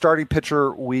to starting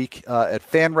pitcher week at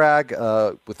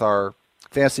FanRag with our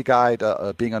fantasy guide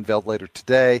being unveiled later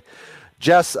today.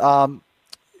 Jess,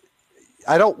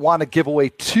 I don't want to give away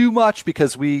too much,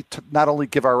 because we not only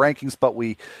give our rankings, but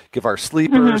we give our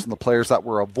sleepers and the players that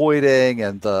we're avoiding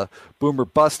and the boomer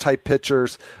bust type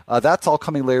pitchers. That's all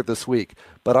coming later this week.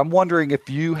 But I'm wondering if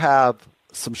you have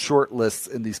some short lists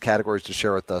in these categories to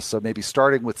share with us. So maybe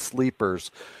starting with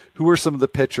sleepers, who are some of the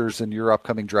pitchers in your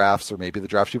upcoming drafts, or maybe the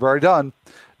drafts you've already done,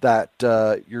 that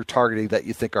you're targeting that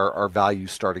you think are value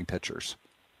starting pitchers?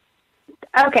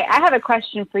 Okay, I have a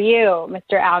question for you,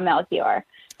 Mr. Al Melchior.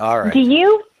 All right. Do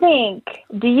you think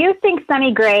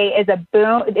Sonny Gray is a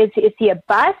boom? Is he a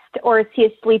bust, or is he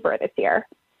a sleeper this year?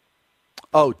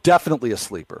 Oh, definitely a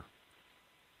sleeper.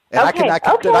 And okay.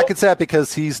 I can say that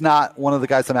because he's not one of the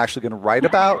guys I'm actually going to write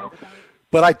about.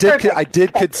 But I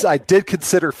did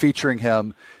consider featuring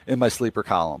him in my sleeper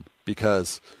column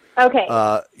because. Okay.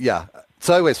 Yeah.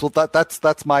 So, anyways, well,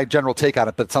 that's my general take on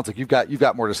it. But it sounds like you've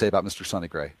got more to say about Mr. Sonny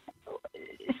Gray.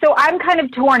 So I'm kind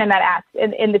of torn in that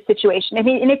in this situation. I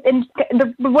mean,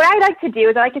 what I like to do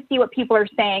is I like to see what people are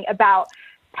saying about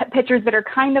pitchers that are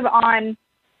kind of on,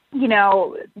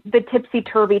 the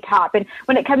tipsy-turvy top. And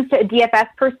when it comes to a DFS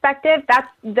perspective, that's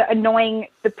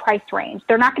the price range.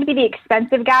 They're not going to be the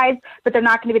expensive guys, but they're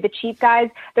not going to be the cheap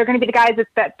guys. They're going to be the guys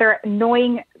that they're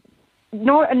annoying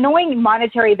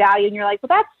monetary value, and you're like, well,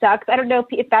 that sucks. I don't know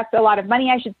if that's a lot of money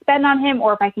I should spend on him,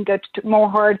 or if I can go more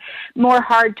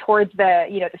hard towards the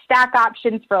the stack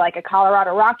options for like a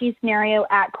Colorado Rockies scenario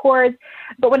at Coors.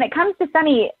 But when it comes to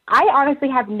Sonny, I honestly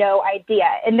have no idea.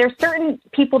 And there's certain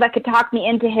people that could talk me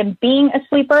into him being a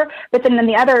sleeper, but then on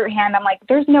the other hand, I'm like,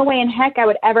 there's no way in heck I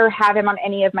would ever have him on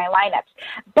any of my lineups.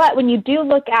 But when you do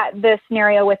look at the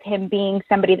scenario with him being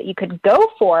somebody that you could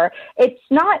go for, it's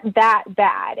not that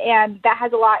bad. And that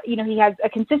has a lot, he has a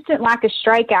consistent lack of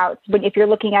strikeouts if you're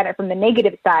looking at it from the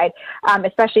negative side,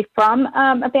 especially from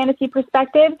a fantasy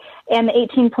perspective. And the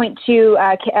 18.2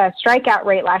 strikeout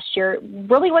rate last year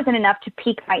really wasn't enough to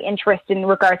pique my interest in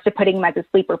regards to putting him as a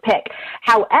sleeper pick.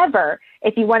 However,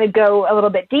 if you want to go a little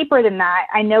bit deeper than that,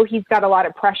 I know he's got a lot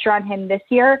of pressure on him this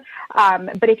year.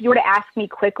 But if you were to ask me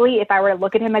quickly, if I were to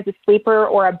look at him as a sleeper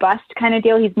or a bust kind of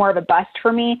deal, he's more of a bust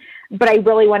for me, but I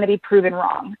really want to be proven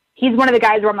wrong. He's one of the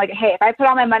guys where I'm like, hey, if I put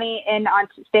all my money in on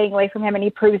staying away from him and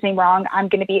he proves me wrong, I'm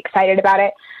going to be excited about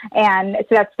it. And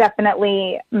so that's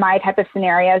definitely my type of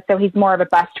scenario. So he's more of a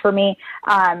bust for me.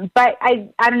 But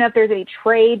I don't know if there's any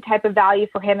trade type of value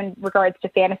for him in regards to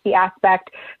fantasy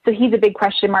aspect. So he's a big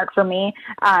question mark for me.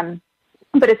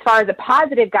 But as far as a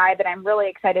positive guy that I'm really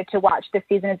excited to watch this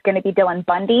season is going to be Dylan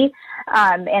Bundy,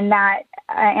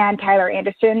 and Tyler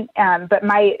Anderson. But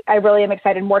I really am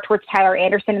excited more towards Tyler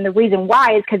Anderson. And the reason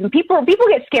why is because when people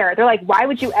get scared. They're like, why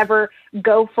would you ever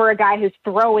go for a guy who's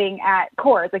throwing at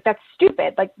Coors? Like, that's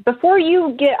stupid. Like, before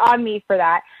you get on me for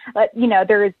that,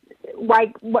 there's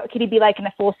what could he be like in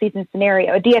a full season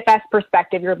scenario? A DFS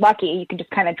perspective, you're lucky. You can just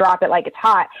kind of drop it like it's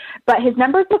hot. But his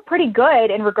numbers look pretty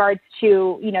good in regards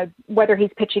to, whether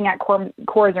he's pitching at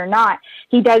Coors or not.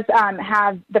 He does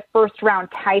have the first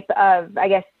round type of, I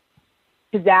guess,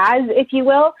 pizzazz, if you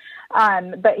will.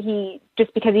 But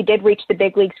just because he did reach the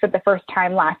big leagues for the first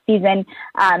time last season,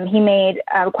 he made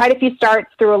quite a few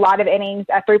starts through a lot of innings,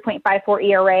 a 3.54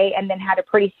 ERA, and then had a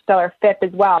pretty stellar FIP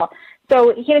as well.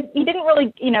 So he didn't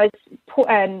really,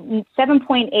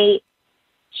 7.8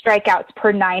 strikeouts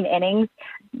per 9 innings.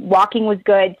 Walking was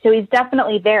good. So he's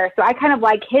definitely there. So I kind of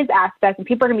like his aspect, and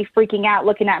people are going to be freaking out,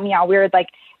 looking at me all weird, like,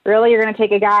 really, you're going to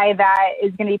take a guy that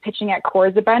is going to be pitching at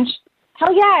Coors a bunch?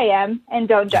 Hell yeah, I am, and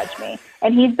don't judge me.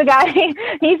 And he's the guy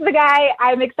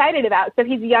I'm excited about. So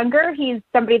he's younger. He's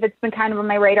somebody that's been kind of on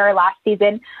my radar last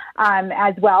season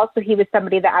as well. So he was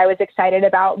somebody that I was excited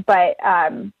about. But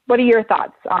what are your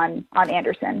thoughts on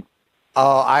Anderson?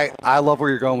 Oh, I love where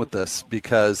you're going with this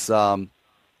because, I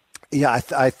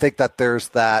think that there's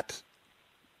that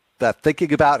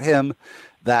thinking about him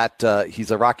that he's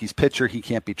a Rockies pitcher. He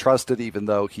can't be trusted, even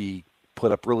though he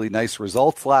put up really nice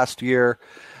results last year.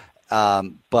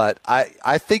 But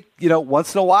I think,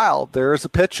 once in a while, there is a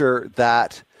pitcher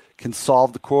that can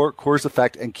solve the Coors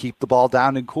effect and keep the ball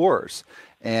down in Coors.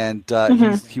 And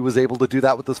he was able to do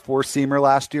that with his four-seamer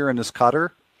last year and his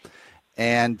cutter.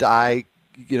 And great.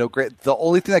 The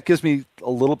only thing that gives me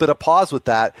a little bit of pause with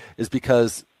that is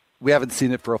because we haven't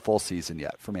seen it for a full season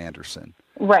yet from Anderson.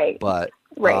 Right.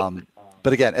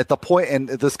 But again, at the point, and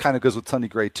this kind of goes with Sonny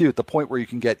Gray too, at the point where you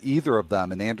can get either of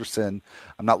them, and Anderson,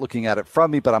 I'm not looking at it from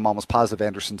me, but I'm almost positive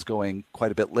Anderson's going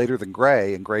quite a bit later than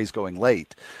Gray, and Gray's going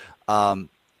late,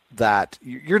 that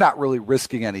you're not really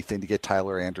risking anything to get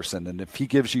Tyler Anderson. And if he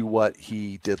gives you what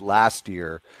he did last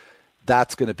year,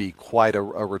 that's going to be quite a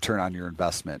return on your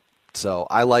investment. So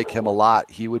I like him a lot.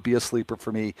 He would be a sleeper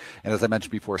for me. And as I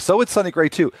mentioned before, so would Sonny Gray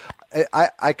too.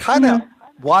 I kind of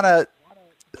want to,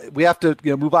 we have to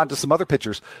move on to some other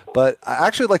pitchers, but I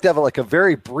actually like to have a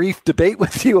very brief debate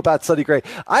with you about Sonny Gray.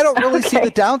 I don't really see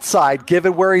the downside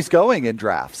given where he's going in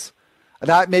drafts.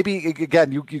 And maybe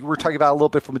again, you were talking about a little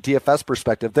bit from a DFS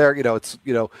perspective there. It's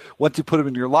once you put him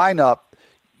in your lineup,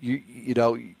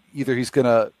 either he's going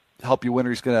to help you win or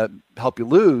he's going to help you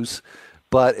lose.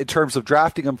 But in terms of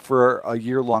drafting him for a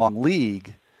year-long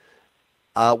league,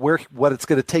 what it's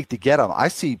going to take to get him, I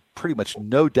see pretty much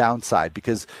no downside,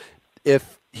 because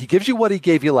if he gives you what he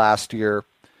gave you last year,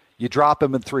 you drop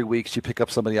him in 3 weeks, you pick up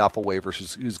somebody off a waiver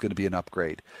who's going to be an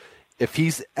upgrade. If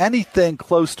he's anything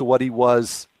close to what he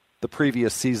was the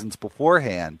previous seasons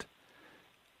beforehand,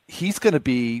 he's going to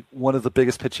be one of the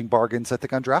biggest pitching bargains, I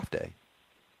think, on draft day.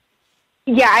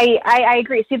 Yeah, I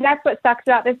agree. See, that's what sucks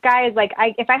about this guy is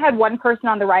if I had one person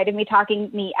on the right of me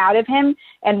talking me out of him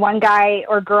and one guy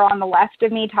or girl on the left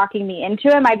of me talking me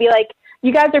into him, I'd be like,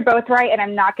 you guys are both right, and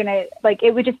I'm not going to,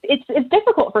 it would just, it's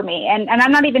difficult for me. And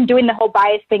I'm not even doing the whole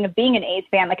bias thing of being an A's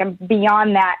fan. I'm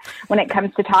beyond that when it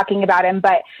comes to talking about him.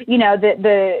 But,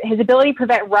 his ability to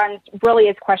prevent runs really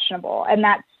is questionable. And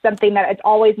that's something that is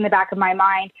always in the back of my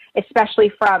mind, especially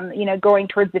from, going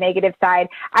towards the negative side.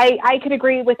 I could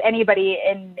agree with anybody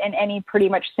in any pretty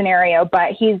much scenario,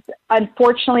 but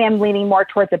unfortunately, I'm leaning more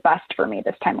towards a bust for me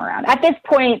this time around at this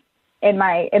point in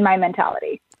my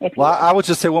mentality. Well, I would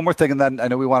just say one more thing, and then I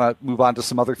know we want to move on to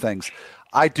some other things.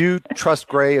 I do trust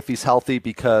Gray if he's healthy,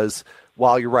 because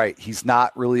while you're right, he's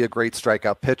not really a great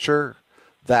strikeout pitcher,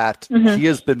 that he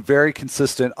has been very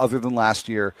consistent other than last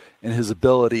year in his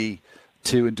ability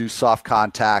to induce soft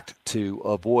contact, to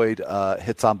avoid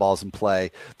hits on balls in play.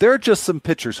 There are just some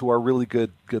pitchers who are really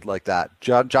good like that.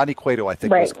 Johnny Cueto, I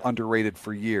think, was underrated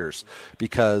for years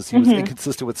because he was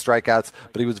inconsistent with strikeouts,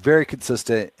 but he was very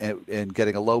consistent in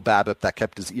getting a low BABIP that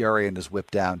kept his ERA and his WHIP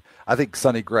down. I think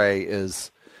Sonny Gray is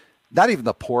not even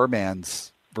the poor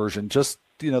man's version, just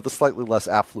the slightly less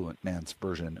affluent man's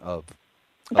version of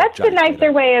That's Johnny a nicer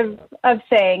Cueto. way of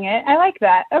saying it. I like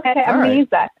that. Okay, I'm going to use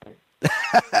that.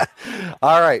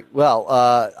 All right. Well,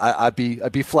 I'd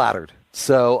be flattered.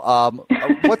 So,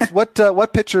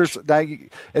 what pitchers? Now,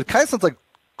 it kind of sounds like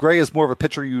Gray is more of a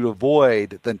pitcher you'd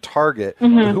avoid than target.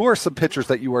 But who are some pitchers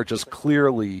that you are just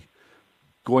clearly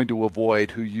going to avoid,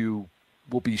 who you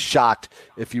will be shocked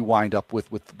if you wind up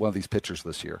with one of these pitchers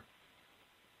this year?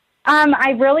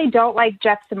 I really don't like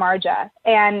Jeff Samardzija,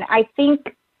 and I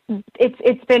think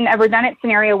it's been a redundant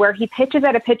scenario where he pitches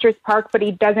at a pitcher's park, but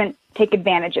he doesn't take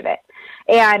advantage of it.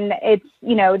 And it's,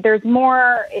 there's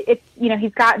more,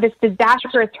 he's got this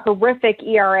disastrous, horrific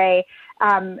ERA,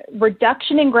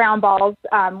 reduction in ground balls,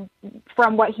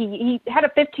 from what he had a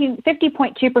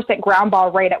 50.2% ground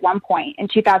ball rate at one point in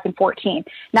 2014.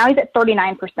 Now he's at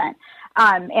 39%.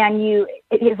 And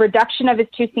his reduction of his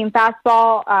two-seam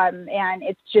fastball, and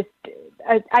it's just,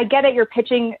 I get it, you're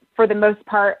pitching for the most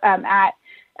part at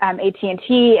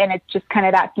AT&T, and it's just kind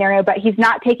of that scenario, but he's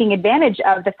not taking advantage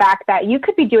of the fact that you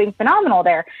could be doing phenomenal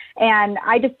there. And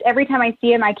every time I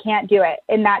see him, I can't do it.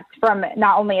 And that's from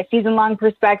not only a season-long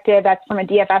perspective, that's from a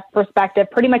DFS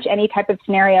perspective, pretty much any type of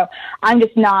scenario. I'm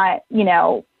just not,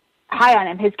 high on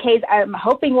him. His case, I'm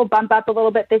hoping will bump up a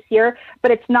little bit this year, but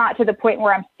it's not to the point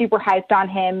where I'm super hyped on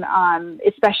him,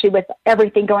 especially with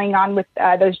everything going on with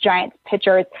those Giants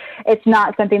pitchers. It's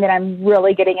not something that I'm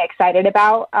really getting excited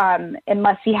about,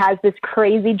 unless he has this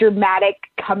crazy dramatic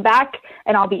comeback,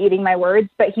 and I'll be eating my words.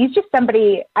 But he's just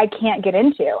somebody I can't get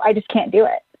into. I just can't do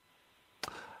it.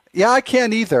 Yeah, I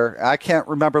can't either. I can't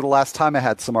remember the last time I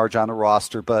had Samardzija on a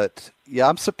roster, but yeah,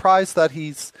 I'm surprised that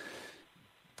he's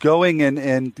going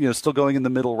and still going in the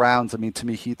middle rounds. I mean, to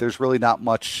me, there's really not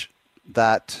much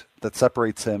that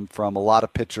separates him from a lot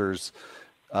of pitchers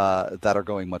that are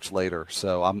going much later.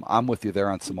 So I'm with you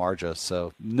there on Samardzija.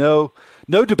 So no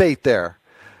debate there.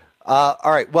 All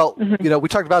right. Well, we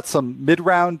talked about some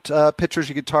mid-round pitchers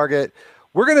you could target.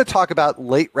 We're going to talk about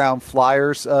late-round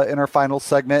flyers in our final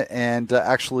segment and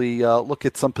actually look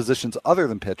at some positions other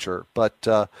than pitcher. But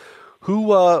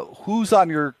who's on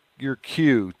your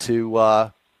queue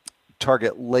to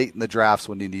target late in the drafts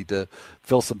when you need to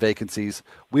fill some vacancies?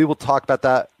 We will talk about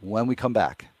that when we come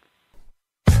back.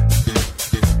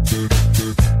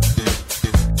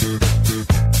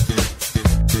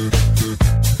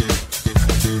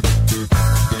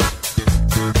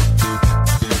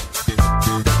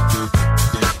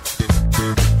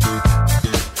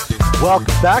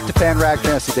 Welcome back to FanRag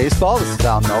Fantasy Baseball. This is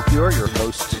Al Melchior, your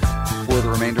host for the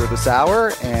remainder of this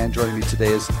hour. And joining me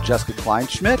today is Jessica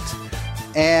Kleinschmidt.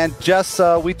 And Jess,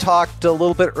 we talked a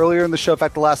little bit earlier in the show, in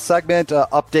fact, the last segment,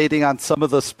 updating on some of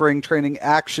the spring training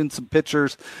action, some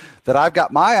pitchers that I've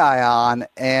got my eye on.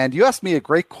 And you asked me a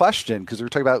great question because we were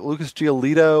talking about Lucas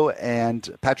Giolito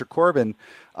and Patrick Corbin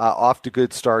off to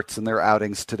good starts in their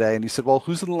outings today. And you said, well,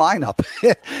 who's in the lineup?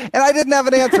 And I didn't have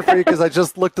an answer for you because I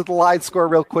just looked at the line score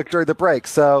real quick during the break.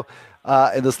 So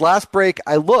in this last break,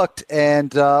 I looked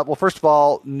and, well, first of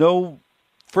all, no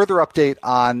further update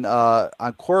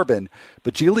on Corbin,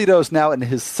 but Giolito is now in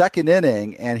his second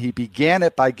inning, and he began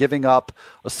it by giving up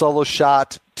a solo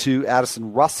shot to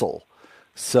Addison Russell.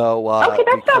 So okay,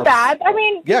 that's not bad. I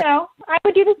mean, I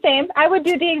would do the same. I would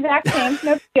do the exact same.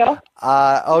 No big deal.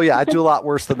 I'd do a lot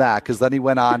worse than that because then he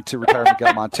went on to retire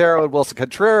Miguel Montero and Wilson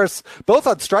Contreras, both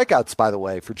on strikeouts, by the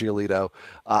way, for Giolito.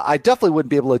 I definitely wouldn't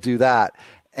be able to do that.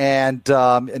 And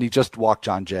he just walked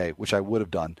John Jay, which I would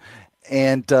have done.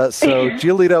 And so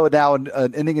Giolito now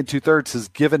an inning and 2/3 has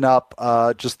given up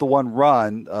just the one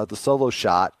run, the solo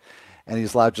shot, and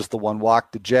he's allowed just the one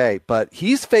walk to Jay. But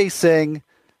he's facing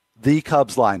the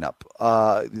Cubs lineup.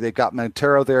 They've got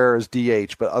Montero there as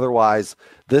DH, but otherwise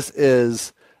this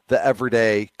is the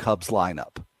everyday Cubs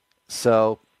lineup.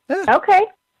 So okay,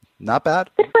 not bad.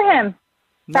 Good for him.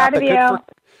 Proud of you.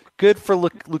 Good for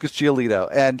Lucas Giolito.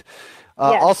 And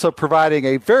also providing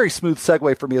a very smooth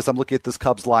segue for me as I'm looking at this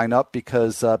Cubs lineup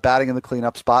because batting in the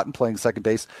cleanup spot and playing second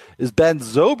base is Ben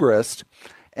Zobrist.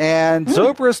 And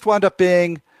Zobrist wound up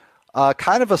being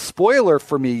kind of a spoiler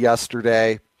for me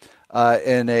yesterday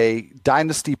in a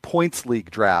Dynasty Points League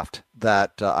draft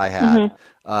that I had.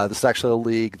 This is actually a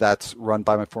league that's run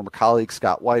by my former colleague,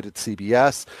 Scott White at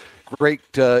CBS.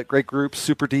 Great group,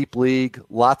 super deep league,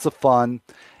 lots of fun.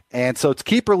 And so it's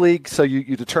keeper league, so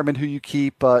you determine who you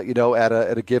keep, at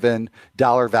a given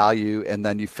dollar value, and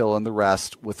then you fill in the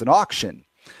rest with an auction.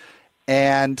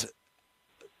 And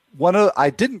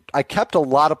I kept a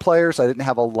lot of players. I didn't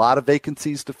have a lot of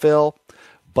vacancies to fill,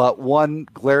 but one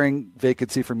glaring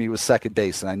vacancy for me was second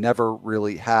base, and I never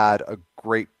really had a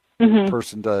great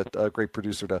a great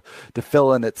producer to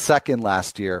fill in at second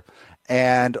last year.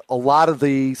 And a lot of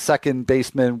the second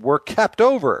basemen were kept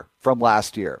over from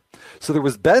last year. So there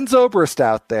was Ben Zobrist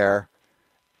out there,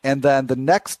 and then the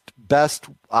next best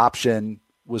option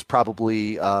was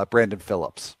probably Brandon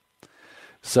Phillips.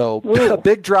 So a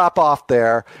big drop off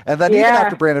there. And then even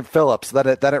after Brandon Phillips, then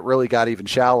it really got even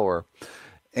shallower.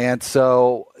 And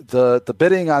so the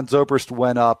bidding on Zobrist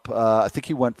went up. I think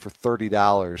he went for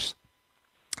 $30.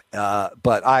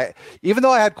 But even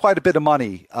though I had quite a bit of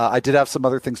money, I did have some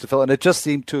other things to fill, and it just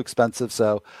seemed too expensive.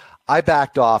 So I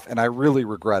backed off, and I really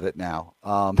regret it now.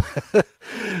 But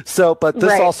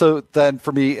this also then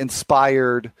for me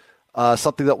inspired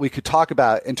something that we could talk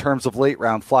about in terms of late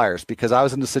round flyers, because I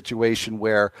was in a situation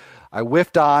where I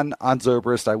whiffed on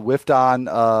Zobrist, I whiffed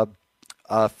on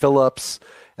Phillips,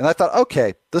 and I thought,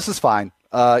 okay, this is fine.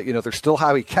 There's still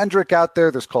Howie Kendrick out there.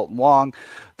 There's Colton Wong.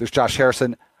 There's Josh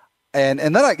Harrison. And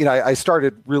then I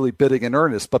started really bidding in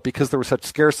earnest, but because there was such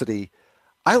scarcity,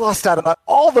 I lost out on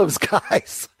all those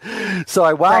guys. So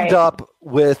I wound up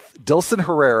with Dilson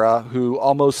Herrera, who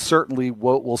almost certainly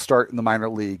will start in the minor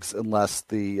leagues unless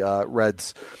the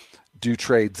Reds do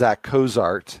trade Zach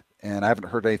Cozart. And I haven't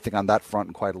heard anything on that front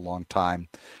in quite a long time.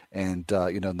 And,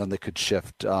 then they could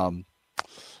shift Jose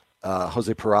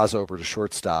Peraza over to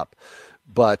shortstop.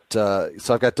 But so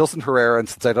I've got Dilson Herrera, and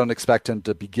since I don't expect him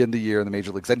to begin the year in the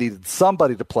major leagues, I needed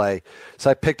somebody to play. So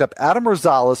I picked up Adam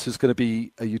Rosales, who's going to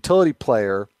be a utility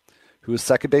player who is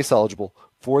second base eligible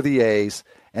for the A's,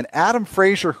 and Adam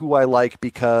Frazier, who I like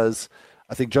because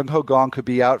I think Jung Ho Gong could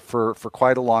be out for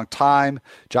quite a long time.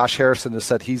 Josh Harrison has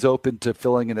said he's open to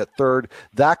filling in at third.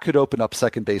 That could open up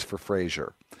second base for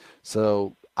Frazier.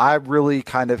 So I really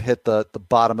kind of hit the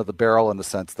bottom of the barrel in a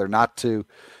sense. They're not to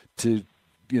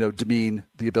demean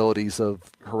the abilities of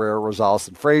Herrera, Rosales,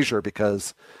 and Frazier,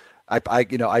 because I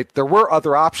there were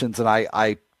other options, and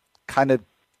I kind of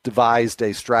devised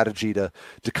a strategy to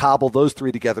cobble those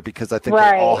three together because I think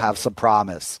they all have some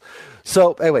promise.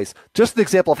 So anyways, just an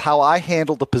example of how I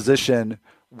handled a position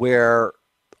where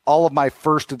all of my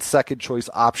first and second choice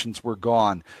options were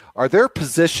gone. Are there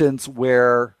positions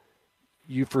where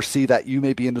you foresee that you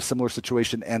may be in a similar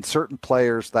situation and certain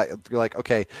players that you're like,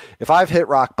 okay, if I've hit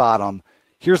rock bottom,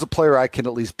 here's a player I can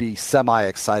at least be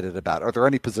semi-excited about? Are there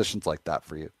any positions like that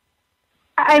for you?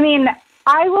 I mean,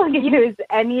 I will use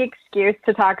any excuse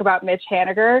to talk about Mitch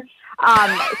Haniger.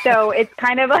 So it's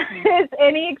kind of it's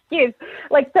any excuse.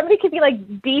 Like somebody could be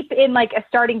like deep in like a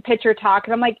starting pitcher talk.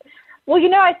 And I'm like, well,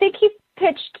 I think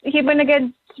he went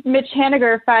against Mitch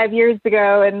Haniger 5 years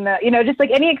ago and, just like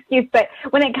any excuse. But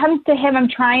when it comes to him, I'm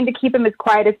trying to keep him as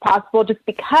quiet as possible just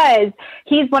because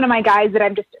he's one of my guys that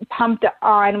I'm just pumped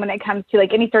on when it comes to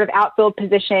like any sort of outfield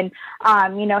position,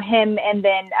 him and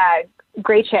then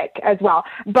Graychick as well.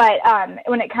 But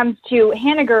when it comes to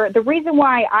Haniger, the reason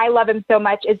why I love him so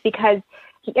much is because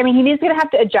he's going to have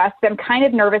to adjust. I'm kind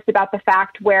of nervous about the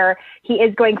fact where he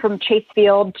is going from Chase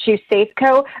Field to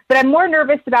Safeco, but I'm more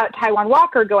nervous about Taijuan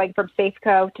Walker going from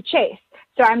Safeco to Chase.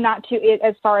 So I'm not too,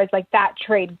 as far as like that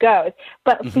trade goes,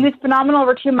 but he was phenomenal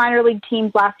over 2 minor league teams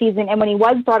last season. And when he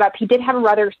was brought up, he did have a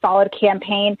rather solid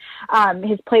campaign.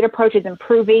 His plate approach is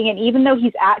improving. And even though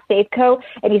he's at Safeco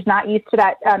and he's not used to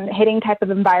that hitting type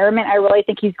of environment, I really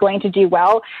think he's going to do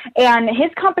well. And his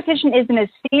competition isn't as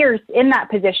fierce in that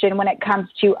position when it comes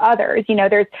to others.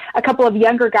 There's a couple of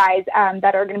younger guys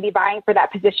that are going to be vying for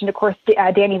that position. Of course,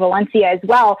 Danny Valencia as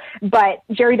well. But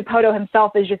Jerry Dipoto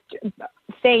himself is just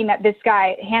saying that this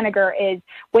guy, Haniger, is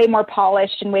way more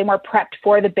polished and way more prepped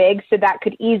for the big. So that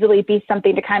could easily be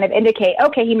something to kind of indicate,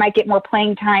 okay, he might get more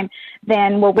playing time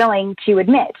than we're willing to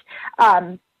admit.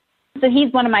 So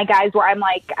he's one of my guys where I'm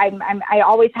like, I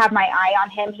always have my eye on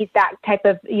him. He's that type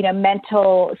of,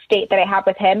 mental state that I have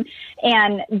with him.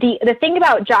 And the thing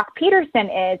about Jock Peterson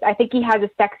is I think he has a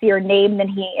sexier name than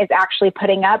he is actually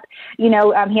putting up. He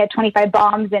had 25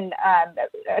 bombs and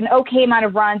an okay amount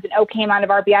of runs, an okay amount of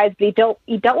RBIs, but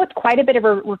he dealt with quite a bit of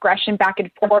a regression back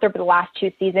and forth over the last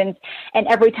 2 seasons. And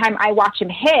every time I watch him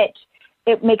hit,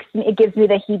 it gives me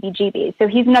the heebie-jeebies. So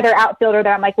he's another outfielder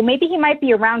that I'm like, well, maybe he might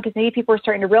be around because maybe people are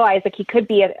starting to realize like he could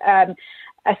be a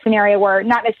scenario where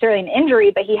not necessarily an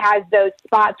injury, but he has those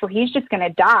spots where he's just going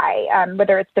to die,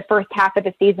 whether it's the first half of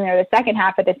the season or the second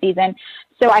half of the season.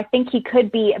 So I think he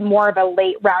could be more of a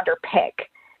late rounder pick.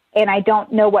 And I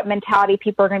don't know what mentality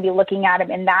people are going to be looking at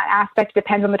him in that aspect. It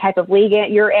depends on the type of league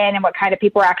you're in and what kind of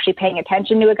people are actually paying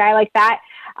attention to a guy like that.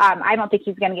 I don't think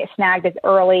he's going to get snagged as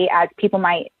early as people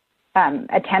might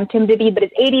attempt him to be, but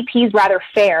his ADP is rather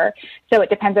fair. So it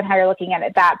depends on how you're looking at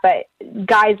it but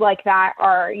guys like that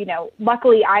are,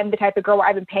 luckily I'm the type of girl where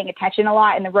I've been paying attention a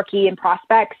lot in the rookie and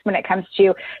prospects when it comes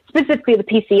to specifically the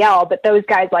PCL, but those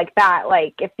guys like that,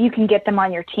 like if you can get them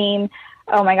on your team,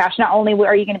 oh my gosh, not only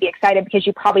are you going to be excited because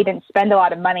you probably didn't spend a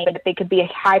lot of money, but they could be a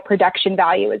high production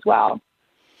value as well.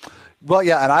 Well,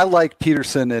 yeah, and I like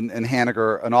Peterson and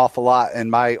Haniger an awful lot. And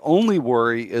my only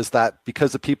worry is that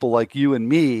because of people like you and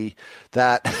me,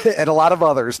 that and a lot of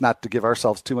others, not to give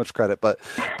ourselves too much credit, but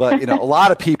a lot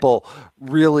of people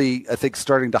really, I think,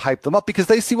 starting to hype them up because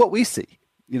they see what we see.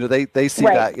 They see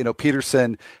right. That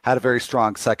Peterson had a very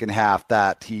strong second half,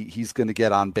 that he's going to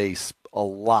get on base a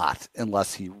lot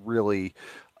unless he really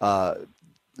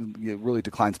really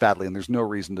declines badly, and there's no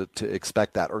reason to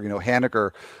expect that. Or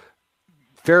Haniger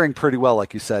faring pretty well,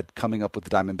 like you said, coming up with the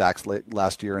Diamondbacks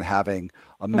last year and having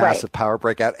a massive power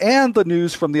breakout. And the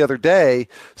news from the other day,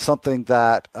 something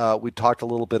that we talked a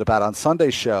little bit about on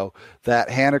Sunday's show, that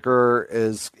Haniger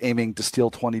is aiming to steal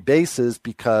 20 bases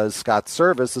because Scott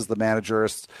Servais, as the manager,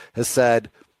 has said,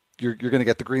 you're going to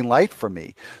get the green light from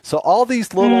me. So all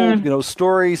these little,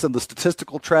 stories and the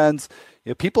statistical trends,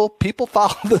 people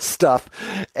follow this stuff.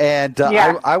 And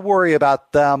I worry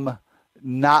about them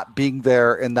not being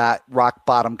there in that rock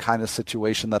bottom kind of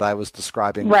situation that I was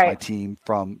describing with my team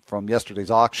from yesterday's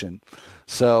auction.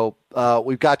 So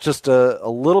we've got just a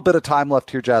little bit of time left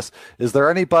here, Jess. Is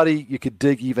there anybody you could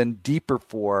dig even deeper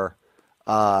for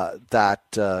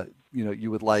that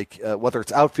you would like, whether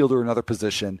it's outfield or another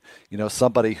position,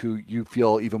 somebody who you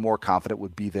feel even more confident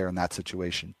would be there in that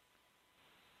situation?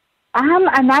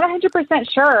 I'm not 100%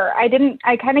 sure. I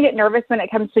kind of get nervous when it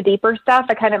comes to deeper stuff.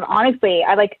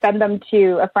 I like send them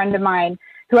to a friend of mine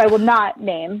who I will not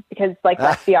name because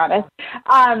let's be honest.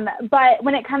 But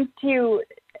when it comes to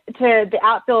to the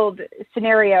outfield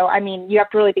scenario, I mean, you have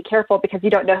to really be careful because you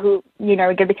don't know who, you know,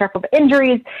 you got to be careful of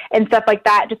injuries and stuff like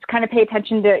that. Just kind of pay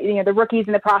attention to, you know, the rookies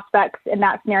and the prospects in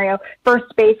that scenario. First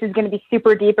base is going to be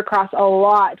super deep across a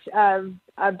lot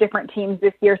of different teams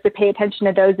this year, so pay attention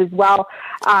to those as well,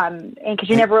 and because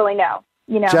you never really know.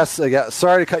 You know. Jess,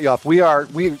 sorry to cut you off. We are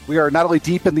not only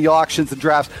deep in the auctions and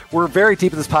drafts, we're very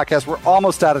deep in this podcast. We're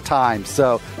almost out of time.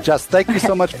 So, Jess, thank you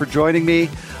so much for joining me.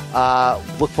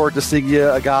 Look forward to seeing you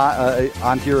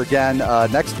on here again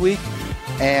next week.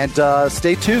 And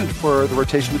stay tuned for the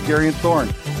rotation with Gary and Thorne.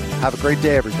 Have a great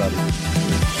day, everybody.